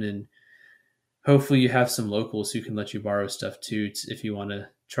collection. And hopefully you have some locals who can let you borrow stuff too, if you want to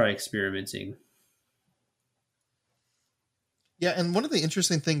try experimenting. Yeah, and one of the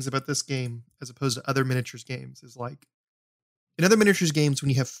interesting things about this game, as opposed to other miniatures games, is like, in other miniatures games, when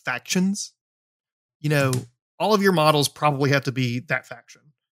you have factions, all of your models probably have to be that faction.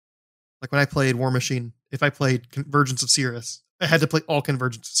 Like when I played War Machine, if I played Convergence of Cirrus, I had to play all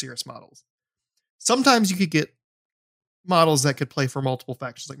Convergence of Cirrus models. Sometimes you could get models that could play for multiple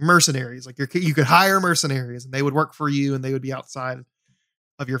factions, like mercenaries. Like you could hire mercenaries and they would work for you and they would be outside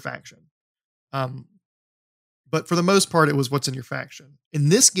of your faction. But for the most part, it was what's in your faction. In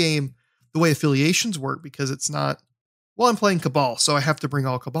this game, the way affiliations work, because it's not, well, I'm playing Cabal, so I have to bring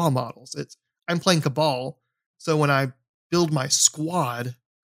all Cabal models. I'm playing Cabal, so when I build my squad,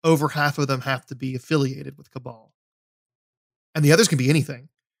 over half of them have to be affiliated with Cabal. And the others can be anything.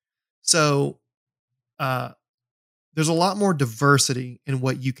 So uh, there's a lot more diversity in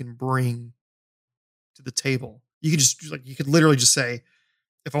what you can bring to the table. You could just like you could literally just say,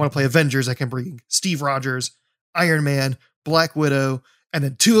 if I want to play Avengers, I can bring Steve Rogers, Iron Man, Black Widow, and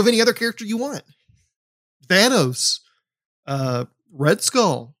then 2 of any other character you want. Thanos, Red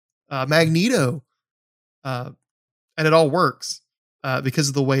Skull, Magneto, and it all works because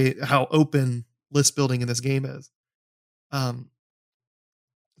of the way how open list building in this game is. So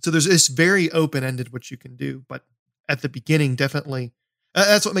it's very open ended what you can do, but at the beginning, definitely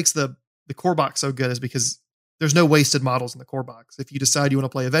that's what makes the core box so good, is because there's no wasted models in the core box. If you decide you want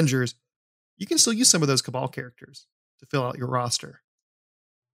to play Avengers, you can still use some of those Cabal characters to fill out your roster.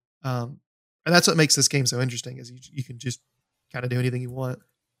 And that's what makes this game so interesting, is you can just kind of do anything you want.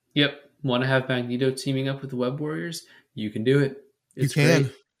 Yep. Want to have Magneto teaming up with the Web Warriors? You can do it. It's you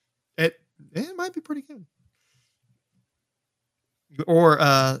can. Great. It might be pretty good. Or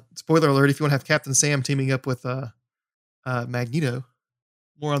spoiler alert, if you want to have Captain Sam teaming up with Magneto.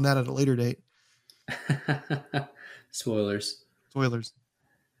 More on that at a later date. Spoilers. Well,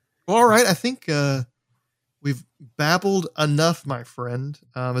 all right. I think we've babbled enough, my friend.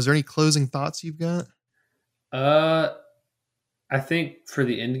 Is there any closing thoughts you've got? I think for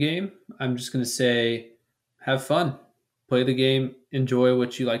the end game, I'm just going to say, have fun, play the game, enjoy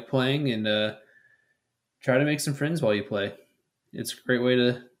what you like playing, and try to make some friends while you play. It's a great way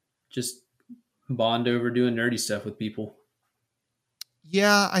to just bond over doing nerdy stuff with people.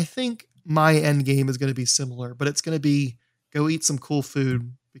 Yeah, I think my end game is going to be similar, but it's going to be go eat some cool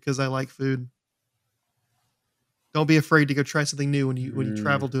food because I like food. Don't be afraid to go try something new when you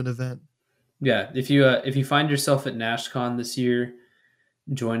travel to an event. Yeah, if you find yourself at NashCon this year,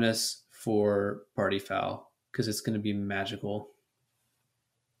 join us for Party Foul because it's going to be magical.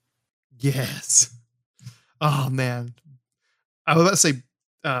 Yes. Oh man, I was about to say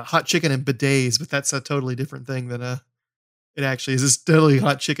hot chicken and bidets, but that's a totally different thing than it actually is. It's totally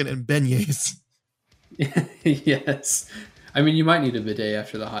hot chicken and beignets. Yes. I mean, you might need a bidet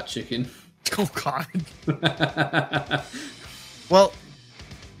after the hot chicken. Oh, God. Well,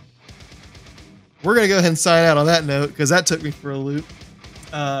 we're going to go ahead and sign out on that note because that took me for a loop.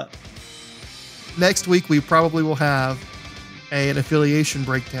 Next week, we probably will have an affiliation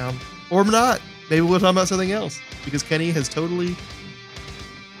breakdown. Or not. Maybe we'll talk about something else because Kenny has totally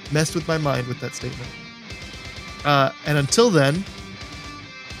messed with my mind with that statement. And until then,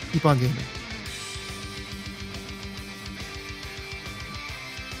 keep on gaming.